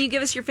like, watch. can you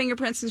give us your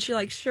fingerprints? And she's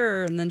like,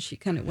 sure. And then she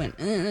kind of went,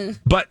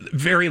 But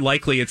very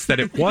likely it's that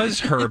it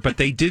was her, but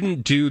they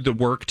didn't do the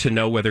work to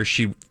know whether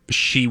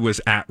she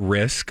was at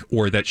risk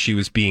or that she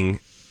was being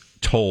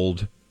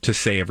told to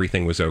say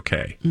everything was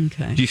okay.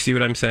 Okay. Do you see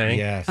what I'm saying?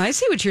 Yes. I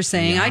see what you're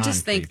saying. I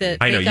just think that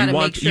I know they gotta you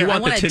make sure. I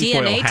want the a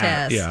tinfoil DNA hat.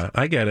 test. Yeah,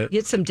 I get it.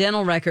 Get some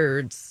dental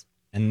records.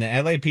 And the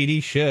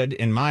LAPD should,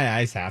 in my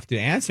eyes, have to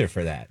answer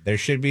for that. There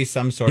should be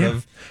some sort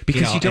of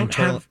because you don't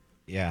have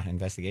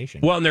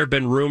investigation. Well, and there have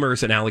been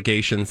rumors and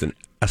allegations and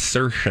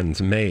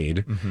assertions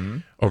made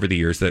over the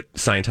years that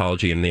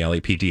Scientology and the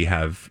LAPD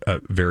have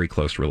a very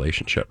close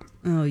relationship.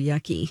 Oh,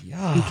 yucky.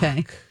 Yuck.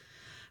 Okay.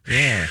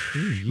 Yeah.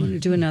 Want to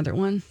do another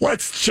one?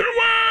 Let's do it!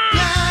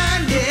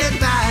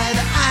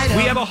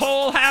 We have a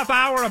whole half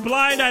hour of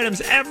blind items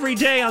every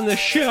day on the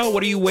show.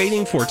 What are you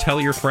waiting for? Tell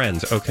your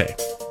friends. Okay.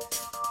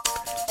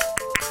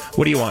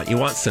 What do you want? You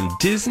want some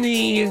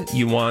Disney?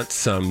 You want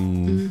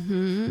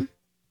some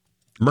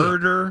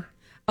murder?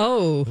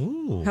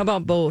 Oh, how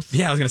about both?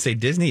 Yeah, I was going to say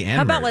Disney and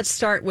How about murder. let's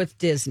start with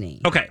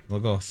Disney Okay. We'll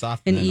go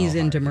soft and then ease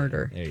all into hard.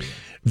 murder. There you go.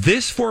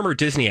 This former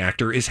Disney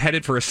actor is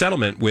headed for a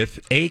settlement with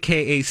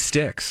AKA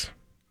Styx.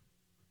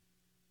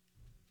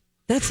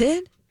 That's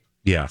it?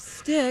 Yeah.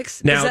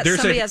 Sticks. Now, Is that there's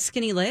somebody a- has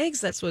skinny legs?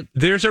 That's what.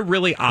 There's a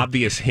really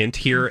obvious hint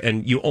here,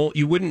 and you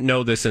wouldn't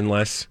know this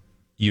unless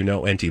you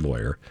know Enty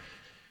Lawyer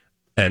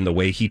and the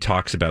way he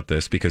talks about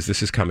this, because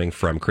this is coming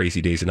from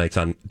Crazy Days and Nights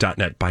on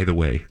 .net. By the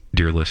way,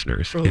 dear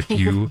listeners, if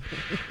you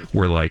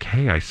were like,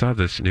 hey, I saw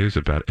this news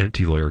about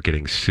Enty Lawyer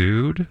getting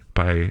sued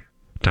by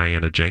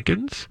Diana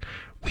Jenkins.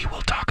 We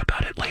will talk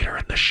about it later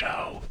in the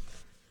show.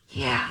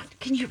 Yeah.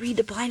 Can you read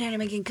the blind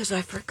item again? Because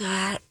I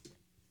forgot.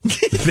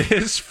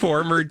 This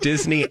former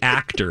Disney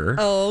actor.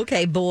 Oh,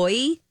 okay.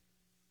 Boy.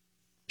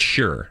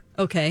 Sure.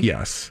 Okay.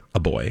 Yes, a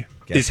boy.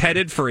 Is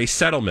headed for a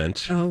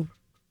settlement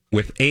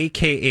with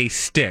AKA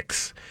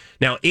Styx.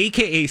 Now,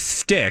 AKA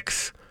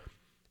Styx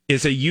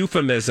is a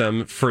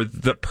euphemism for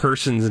the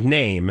person's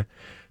name.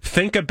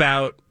 Think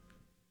about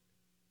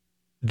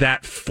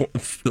that,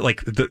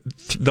 like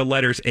the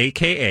letters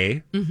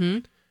AKA,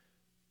 and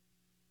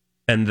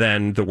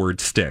then the word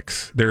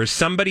Styx. There is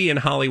somebody in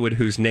Hollywood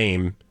whose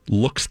name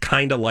looks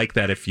kind of like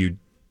that if you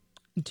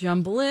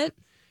jumble it.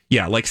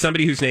 Yeah, like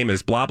somebody whose name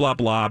is blah, blah,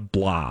 blah,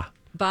 blah.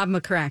 Bob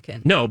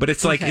McCracken. No, but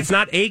it's like, it's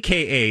not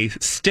AKA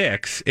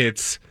Styx.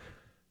 It's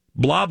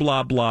blah,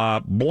 blah,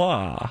 blah,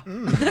 blah.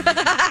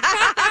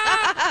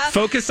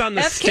 Focus on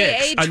the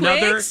Styx.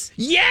 Another.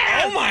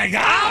 Yeah. Oh, my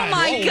God. Oh,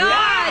 my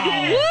God.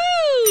 Wow.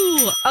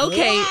 Woo.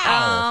 Okay.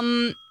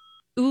 Wow.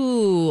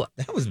 Ooh.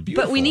 That was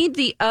beautiful. But we need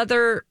the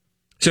other.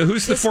 So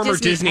who's the former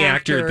Disney Disney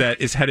actor actor that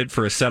is headed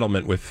for a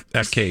settlement with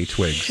FKA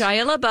Twigs?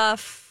 Shia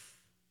LaBeouf.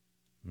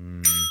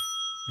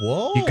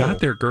 Whoa. You got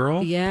there,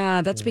 girl.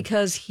 Yeah, that's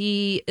because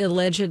he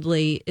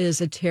allegedly is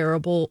a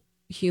terrible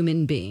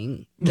human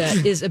being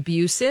that is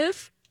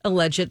abusive,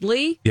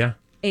 allegedly. Yeah.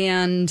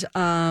 And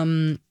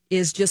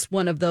is just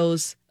one of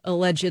those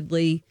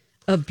allegedly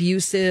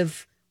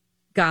abusive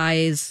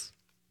guys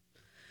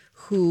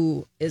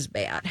who is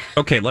bad.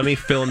 Okay, let me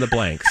fill in the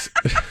blanks.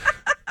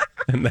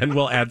 And then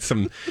we'll add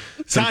some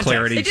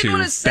clarity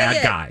to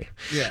bad guy.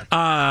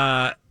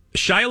 Yeah.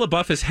 Shia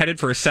LaBeouf is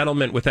headed for a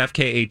settlement with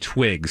FKA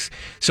Twigs.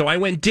 So I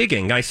went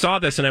digging. I saw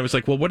this and I was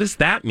like, well, what does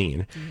that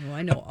mean? Oh,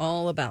 I know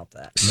all about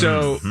that.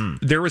 So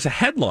there was a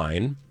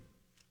headline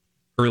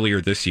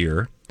earlier this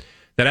year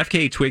that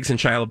FKA Twigs and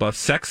Shia LaBeouf's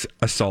sex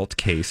assault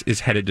case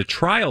is headed to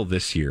trial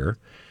this year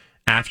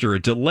after a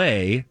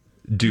delay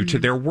due to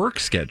their work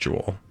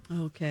schedule.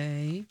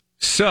 Okay.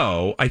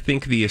 So I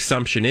think the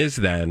assumption is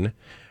then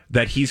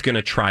that he's going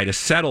to try to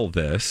settle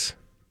this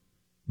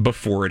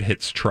before it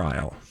hits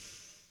trial.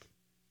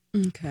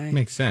 Okay.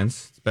 Makes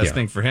sense. It's the best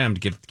thing for him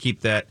to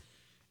keep that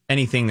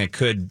anything that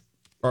could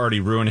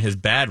already ruin his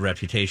bad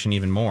reputation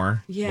even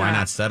more. Yeah. Why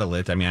not settle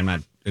it? I mean, I'm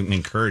not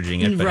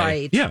encouraging it, but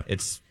right.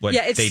 it's what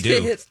they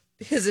do.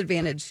 His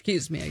advantage.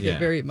 Excuse me. I get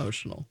very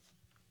emotional.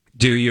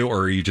 Do you, or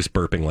are you just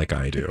burping like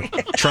I do?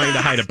 Trying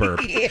to hide a burp.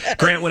 Yes.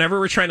 Grant, whenever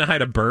we're trying to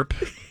hide a burp,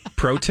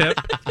 pro tip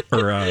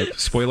or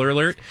spoiler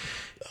alert,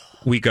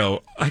 we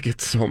go, I get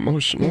so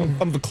emotional.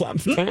 I'm the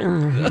clump.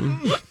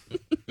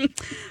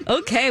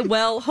 Okay,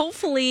 well,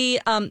 hopefully,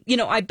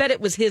 I bet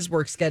it was his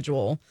work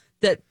schedule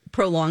that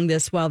prolonged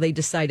this while they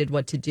decided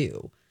what to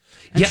do.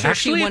 I'm sure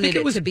actually, she wanted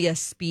it was to be a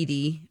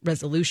speedy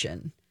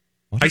resolution.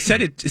 I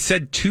said it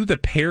said to the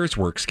pair's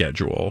work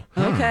schedule.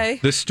 Okay.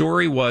 The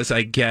story was,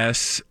 I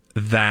guess,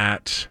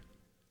 that...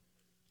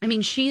 I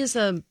mean, she is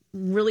a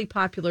really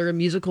popular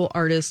musical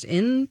artist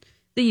in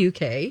the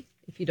UK,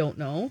 if you don't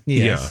know.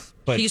 Yes. Yeah.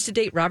 But she used to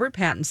date Robert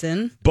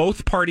Pattinson.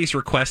 Both parties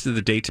requested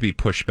the date to be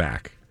pushed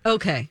back.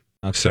 Okay.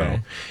 So,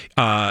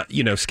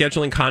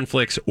 scheduling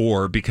conflicts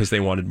or because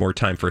they wanted more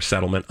time for a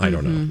settlement. I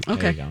don't know.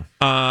 Okay. There you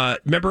go.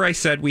 Remember I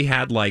said we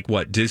had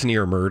Disney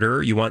or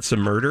murder? You want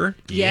some murder?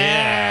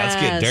 Yeah, let's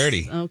get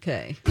dirty.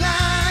 Okay.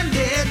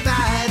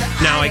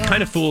 Now, I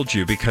kind of fooled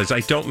you because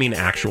I don't mean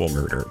actual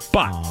murder,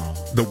 but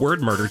the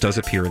word murder does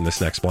appear in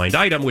this next blind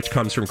item, which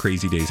comes from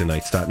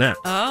crazydaysandnights.net.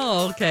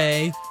 Oh,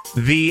 okay.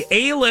 The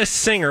A-list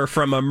singer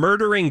from a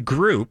murdering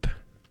group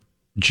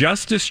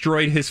just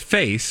destroyed his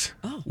face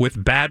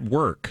with bad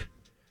work.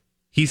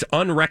 He's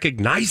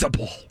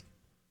unrecognizable.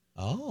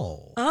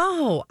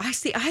 Oh, I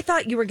see. I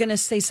thought you were going to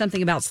say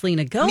something about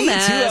Selena Gomez,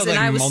 I was and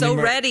I was so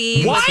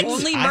ready. What?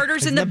 Only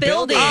murders in the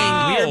building.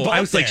 Oh,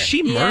 I was like,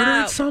 she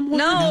murdered someone?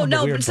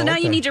 No. So now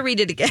you need to read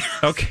it again.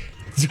 Okay.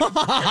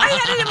 I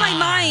had it in my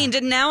mind,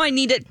 and now I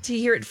need it to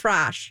hear it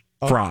fresh.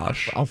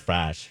 Fresh. Oh,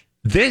 fresh.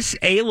 This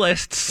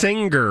A-list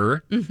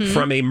singer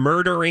from a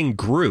murdering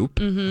group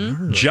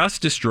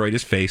just destroyed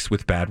his face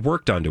with bad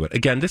work done to it.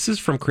 Again, this is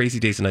from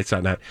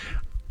crazydaysandnights.net.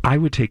 I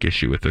would take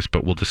issue with this,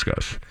 but we'll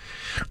discuss.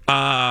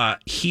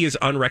 He is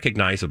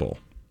unrecognizable.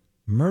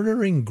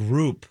 Murdering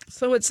group.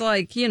 So it's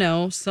like,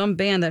 some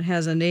band that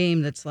has a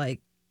name that's like,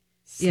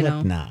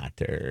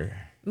 Slipknot or...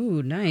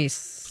 Ooh,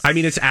 nice. I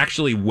mean, it's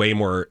actually way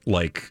more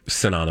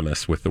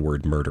synonymous with the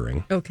word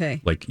murdering.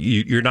 Okay.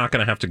 You're not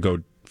going to have to go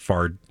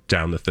far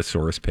down the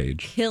thesaurus page.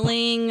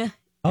 Killing.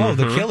 Oh,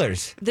 the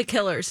Killers. The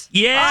Killers.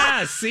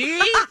 Yeah, see?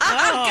 Oh,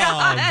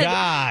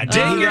 God.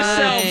 Dig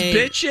yourselves,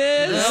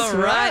 bitches. That's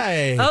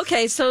right.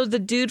 Okay, so the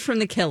dude from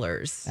The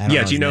Killers.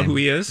 Yeah, do you know who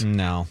he is?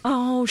 No.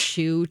 Oh,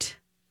 shoot.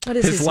 What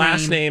is his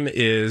last name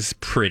is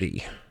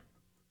Pretty.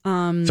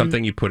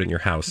 Something you put in your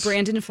house.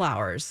 Brandon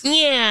Flowers.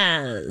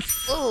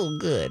 Yes. Oh,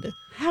 good.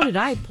 How did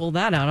I pull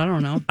that out? I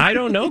don't know. I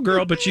don't know,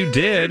 girl, but you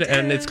did,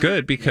 and it's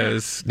good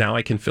because now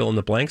I can fill in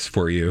the blanks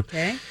for you.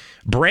 Okay.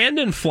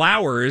 Brandon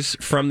Flowers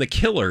from The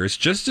Killers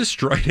just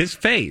destroyed his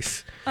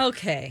face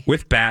Okay.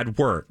 with bad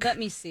work. Let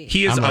me see.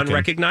 He is I'm looking.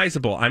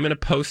 unrecognizable. I'm going to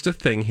post a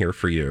thing here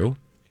for you.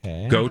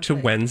 Okay. Go to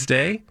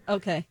Wednesday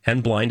Okay.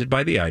 and Blinded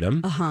by the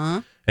Item.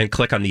 And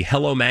click on the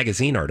Hello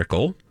Magazine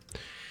article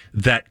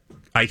that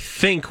I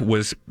think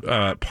was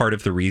part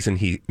of the reason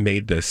he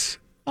made this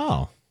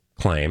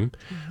claim.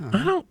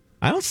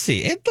 I don't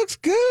see. It looks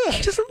good.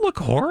 He doesn't look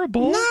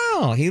horrible.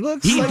 No, he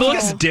looks. He like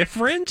looks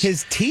different.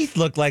 His teeth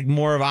look like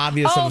more of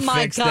obvious Oh of a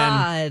my fix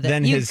God.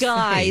 than you his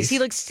guys, face. he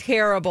looks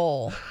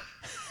terrible.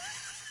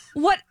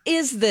 What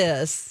is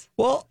this?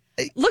 Well,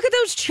 Look at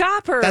those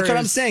choppers. that's what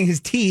I'm saying. His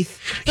teeth.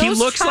 He Those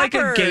looks like a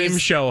choppers. game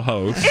show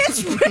host.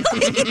 It's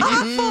really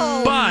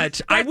awful.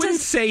 But I That wouldn't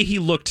does- say he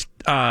looked.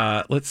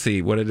 Let's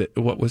see.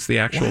 What was the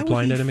actual Why would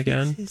blind he item fix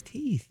again? His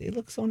teeth. They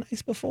look so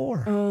nice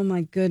before. Oh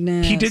my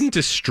goodness. He didn't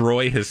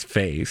destroy his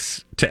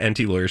face, to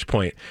NT Lawyer's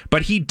point,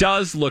 but he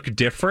does look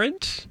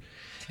different.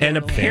 And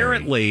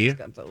apparently,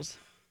 Got those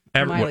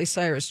every- Miley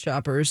Cyrus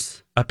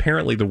choppers.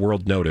 apparently the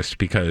world noticed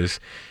because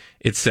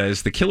it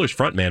says The Killer's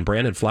frontman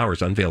Brandon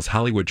Flowers unveils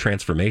Hollywood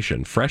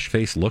transformation, fresh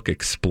face look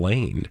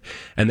explained,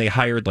 and they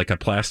hired like a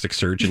plastic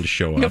surgeon to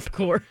show up Of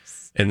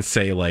course. and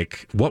say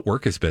like, what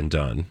work has been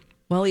done.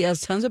 Well, he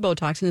has tons of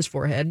Botox in his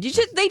forehead.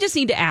 They just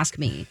need to ask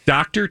me.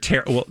 Dr.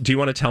 Tara, well, do you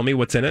want to tell me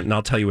what's in it, and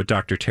I'll tell you what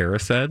Dr. Tara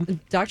said?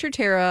 Dr.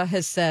 Tara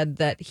has said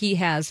that he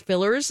has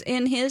fillers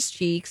in his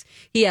cheeks.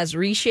 He has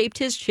reshaped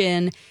his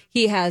chin.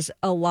 He has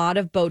a lot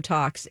of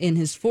Botox in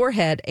his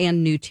forehead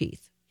and new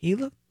teeth. He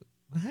looked.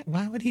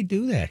 Why would he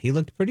do that? He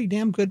looked pretty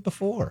damn good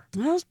before.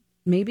 Well,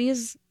 maybe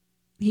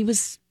he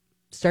was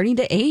starting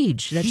to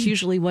age. That's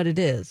usually what it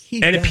is.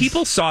 And if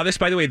people saw this,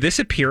 by the way, this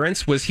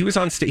appearance was he was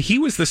on stage. He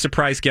was the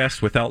surprise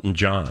guest with Elton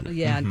John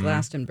Yeah, at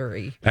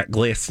Glastonbury. at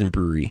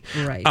Glastonbury.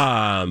 Right.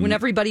 When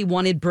everybody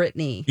wanted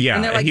Britney. Yeah,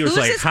 And they're like, and he was who's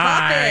like, this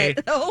 "Hi."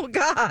 puppet? Oh,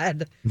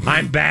 God.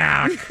 I'm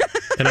back,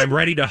 and I'm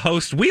ready to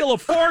host Wheel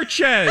of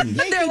Fortune.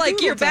 They're like,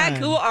 you're back.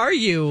 Who are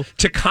you?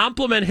 To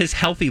complement his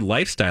healthy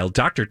lifestyle,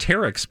 Dr.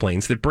 Tara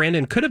explains that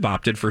Brandon could have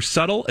opted for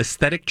subtle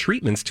aesthetic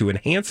treatments to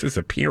enhance his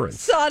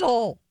appearance.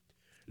 Subtle.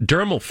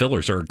 Dermal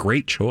fillers are a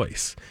great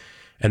choice.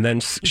 And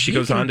then she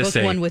goes on to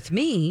say, one with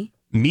me.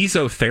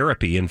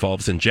 mesotherapy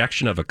involves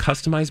injection of a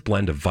customized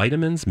blend of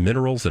vitamins,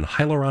 minerals, and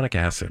hyaluronic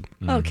acid.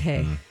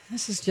 Okay.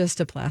 This is just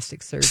a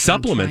plastic surgeon.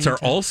 Supplements trying are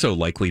to- also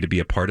likely to be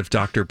a part of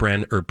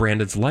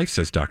Brandon's life,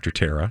 says Dr.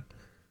 Tara.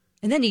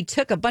 And then he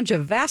took a bunch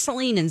of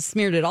Vaseline and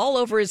smeared it all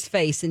over his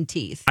face and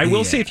teeth. I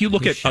will say, if you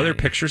look at other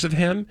pictures of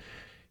him,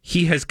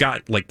 he has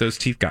got, like, those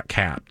teeth got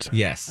capped.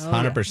 Yes,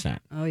 100%.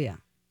 Oh, yeah.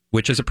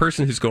 Which, as a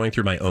person who's going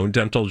through my own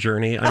dental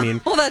journey, I mean,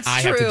 Well, that's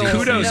I true. have to do the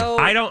kudos. No,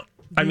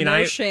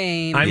 no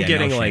shame. I'm Yeah, no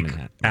getting shame like in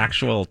that.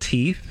 actual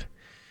teeth.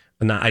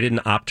 I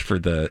didn't opt for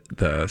the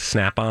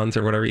snap-ons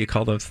or whatever you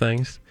call those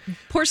things.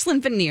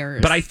 Porcelain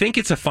veneers. But I think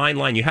it's a fine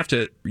line. You have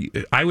to.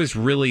 I was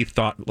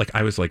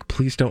like,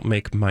 please don't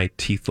make my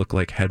teeth look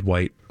like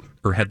headlight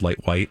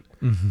white,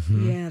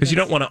 yeah, because you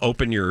don't want to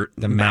open your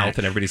mouth match.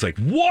 and everybody's like,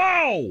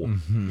 whoa.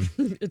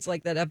 it's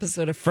like that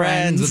episode of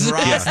Friends Friends. with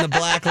Ross and the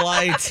black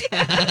light.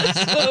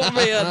 Oh,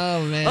 man.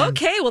 Oh, man.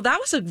 Okay, well, that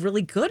was a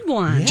really good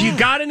one. Do you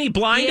got any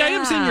blind Yeah.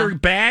 items in your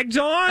bag,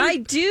 Dawn? I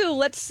do.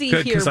 Let's see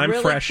Good, here 'cause I'm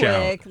really fresh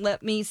quick.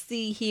 Let me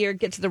see here.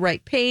 Get to the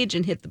right page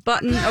and hit the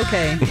button.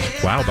 Okay.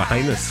 Wow,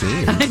 behind the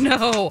scenes. I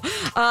know.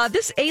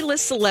 This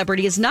A-list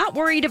celebrity is not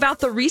worried about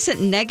the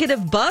recent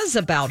negative buzz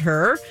about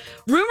her.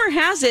 Rumor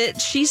has it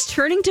she's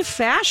turning to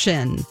fashion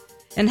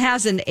and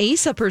has an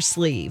ace up her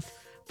sleeve.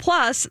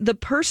 Plus, the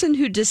person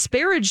who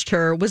disparaged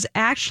her was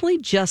actually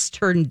just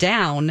turned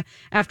down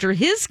after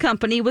his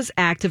company was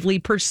actively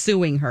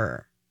pursuing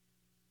her.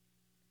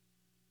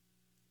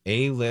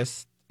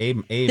 A-list.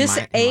 This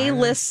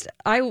A-list,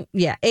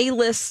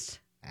 A-list,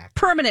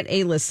 permanent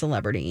A-list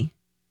celebrity,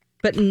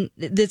 but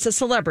it's a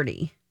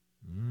celebrity.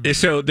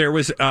 So there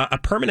was a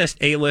permanent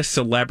A-list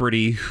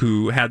celebrity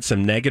who had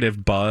some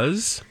negative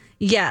buzz.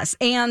 Yes,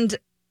 and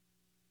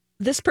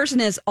this person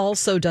has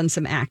also done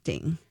some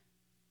acting.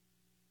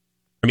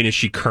 I mean, is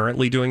she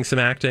currently doing some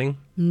acting?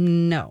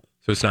 No,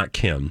 So it's not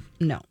Kim.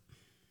 no.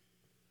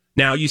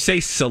 Now, you say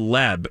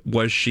celeb.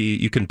 Was she?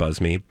 You can buzz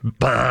me.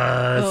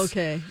 Buzz.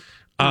 Okay.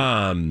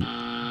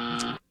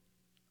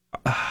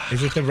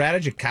 Is it the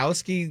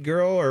Ratajkowski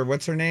girl or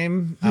what's her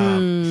name?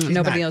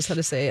 Nobody knows how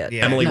to say it.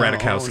 Yeah, Emily no,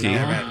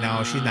 Ratajkowski.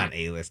 No, she's not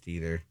A-list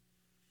either.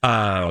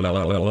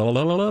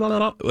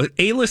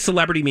 A-list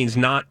celebrity means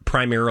not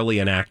primarily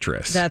an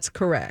actress. That's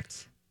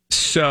correct.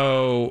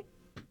 So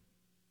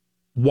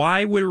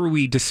why were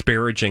we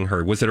disparaging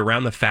her? Was it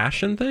around the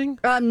fashion thing?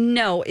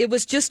 No, it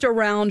was just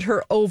around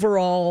her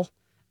overall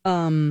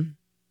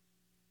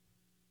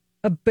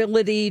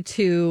ability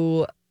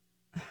to.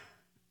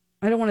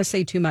 I don't want to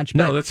say too much. But,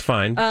 No, that's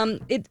fine.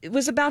 It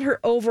was about her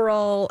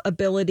overall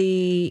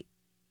ability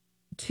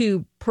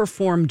to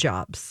perform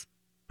jobs.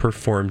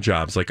 Perform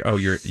jobs like,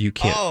 you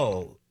can't.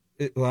 Oh,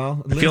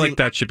 well, I feel like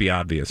that should be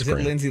obvious. Is for it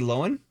him. Lindsay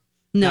Lohan?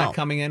 No, Not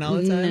coming in all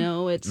the time?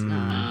 No, it's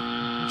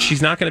not.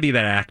 She's not going to be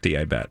that acty,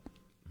 I bet.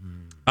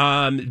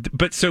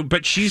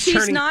 But she's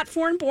turning. Not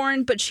foreign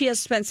born, but she has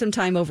spent some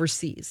time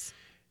overseas.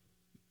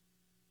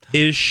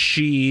 Is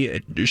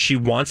she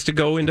wants to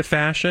go into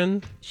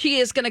fashion? She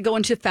is going to go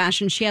into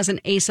fashion. She has an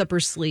ace up her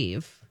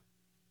sleeve.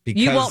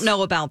 Because You won't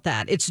know about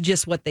that. It's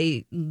just what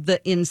the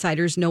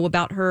insiders know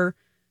about her.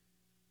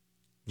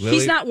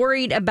 She's not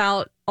worried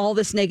about all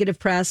this negative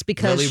press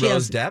because Lily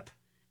Rose Depp?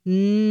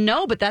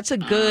 No, but that's a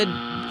good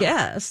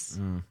guess.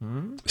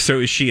 Mm-hmm. So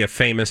is she a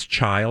famous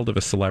child of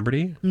a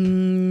celebrity?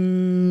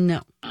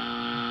 No.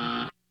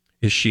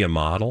 Is she a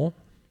model?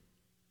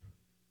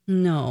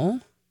 No.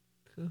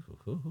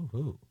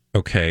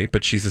 Okay,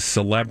 but she's a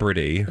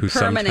celebrity who's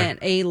Permanent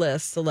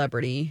A-list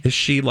celebrity. Is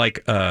she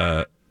like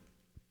a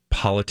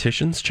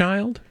politician's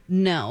child?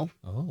 No.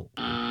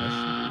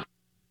 Oh.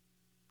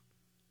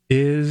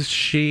 Is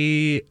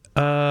she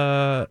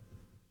a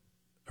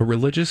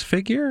religious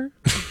figure?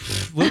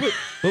 What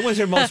was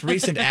her most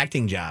recent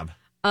acting job?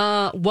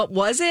 What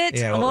was it?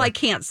 Yeah, I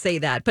can't say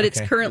that, but it's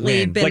Okay. currently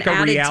When? been Like a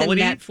added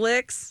reality? to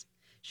Netflix.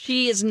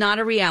 She is not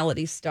a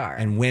reality star.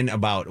 And when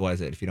about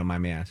was it, if you don't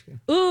mind me asking?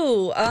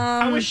 Ooh,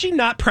 How is she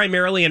not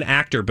primarily an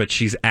actor, but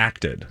she's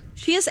acted?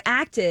 she has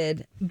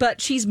acted,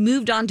 but she's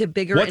moved on to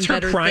bigger What's and her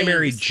better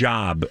primary things.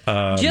 job?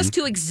 Just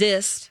to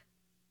exist.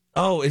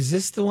 Oh, is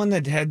this the one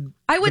that had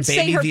I would the say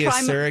baby her via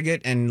prime-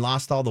 surrogate and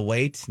lost all the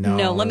weight? No.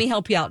 No, let me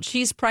help you out.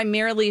 She's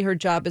primarily, her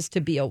job is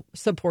to be a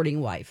supporting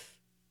wife.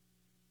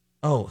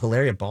 Oh,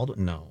 Hilaria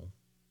Baldwin? No.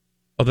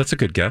 Oh, that's a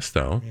good guess,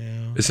 though.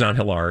 Yeah. It's not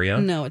Hilaria.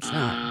 No, it's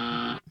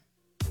not.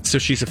 So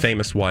she's a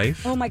famous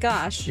wife? Oh my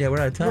gosh. Yeah, we're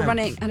out of time. We're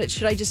running out of,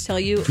 should I just tell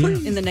you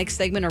in the next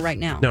segment or right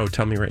now? No,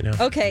 tell me right now.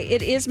 Okay,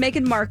 it is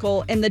Meghan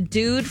Markle and the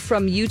dude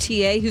from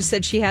UTA who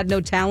said she had no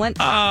talent.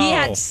 Oh. He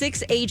had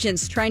 6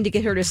 agents trying to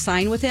get her to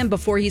sign with him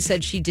before he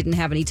said she didn't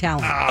have any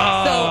talent.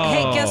 Oh. So,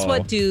 hey, guess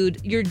what, dude?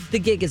 The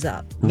gig is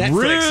up.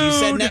 Netflix. You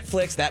said Rude.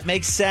 Netflix. That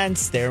makes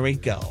sense. There we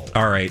go.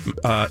 All right.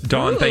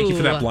 Dawn, thank you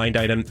for that Ooh. blind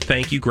item.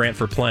 Thank you, Grant,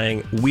 for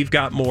playing. We've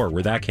got more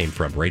where that came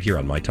from right here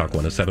on My Talk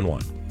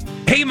 1071.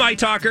 Hey, My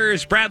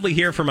Talkers. Bradley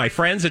here for my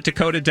friends at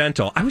Dakota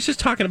Dental. I was just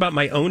talking about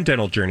my own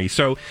dental journey.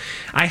 So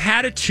I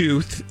had a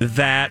tooth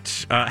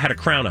that had a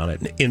crown on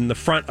it in the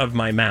front of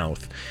my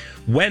mouth.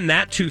 When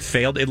that tooth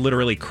failed, it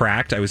literally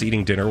cracked. I was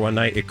eating dinner one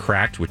night. It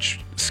cracked, which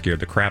scared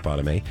the crap out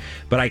of me.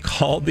 But I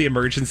called the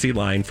emergency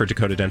line for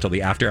Dakota Dental,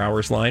 the after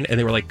hours line, and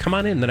they were like, come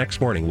on in the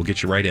next morning. We'll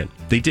get you right in.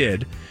 They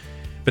did.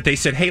 But they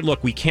said, hey,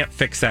 look, we can't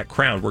fix that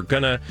crown. We're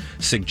going to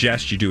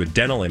suggest you do a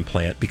dental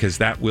implant because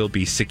that will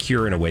be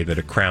secure in a way that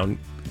a crown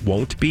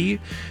won't be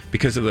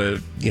because of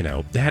the,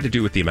 it had to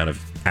do with the amount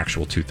of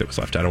actual tooth that was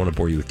left. I don't want to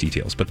bore you with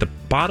details. But the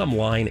bottom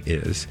line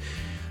is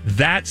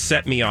that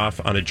set me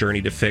off on a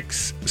journey to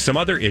fix some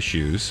other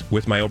issues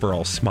with my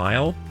overall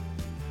smile.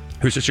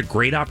 It was such a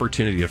great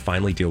opportunity to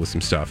finally deal with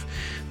some stuff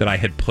that I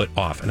had put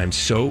off. And I'm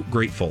so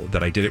grateful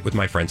that I did it with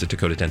my friends at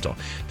Dakota Dental.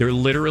 They're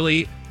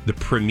literally the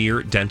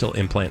premier dental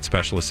implant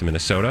specialists in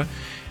Minnesota.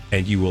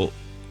 And you will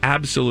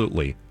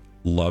absolutely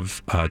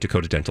love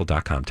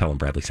DakotaDental.com. Tell them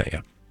Bradley sent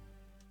you.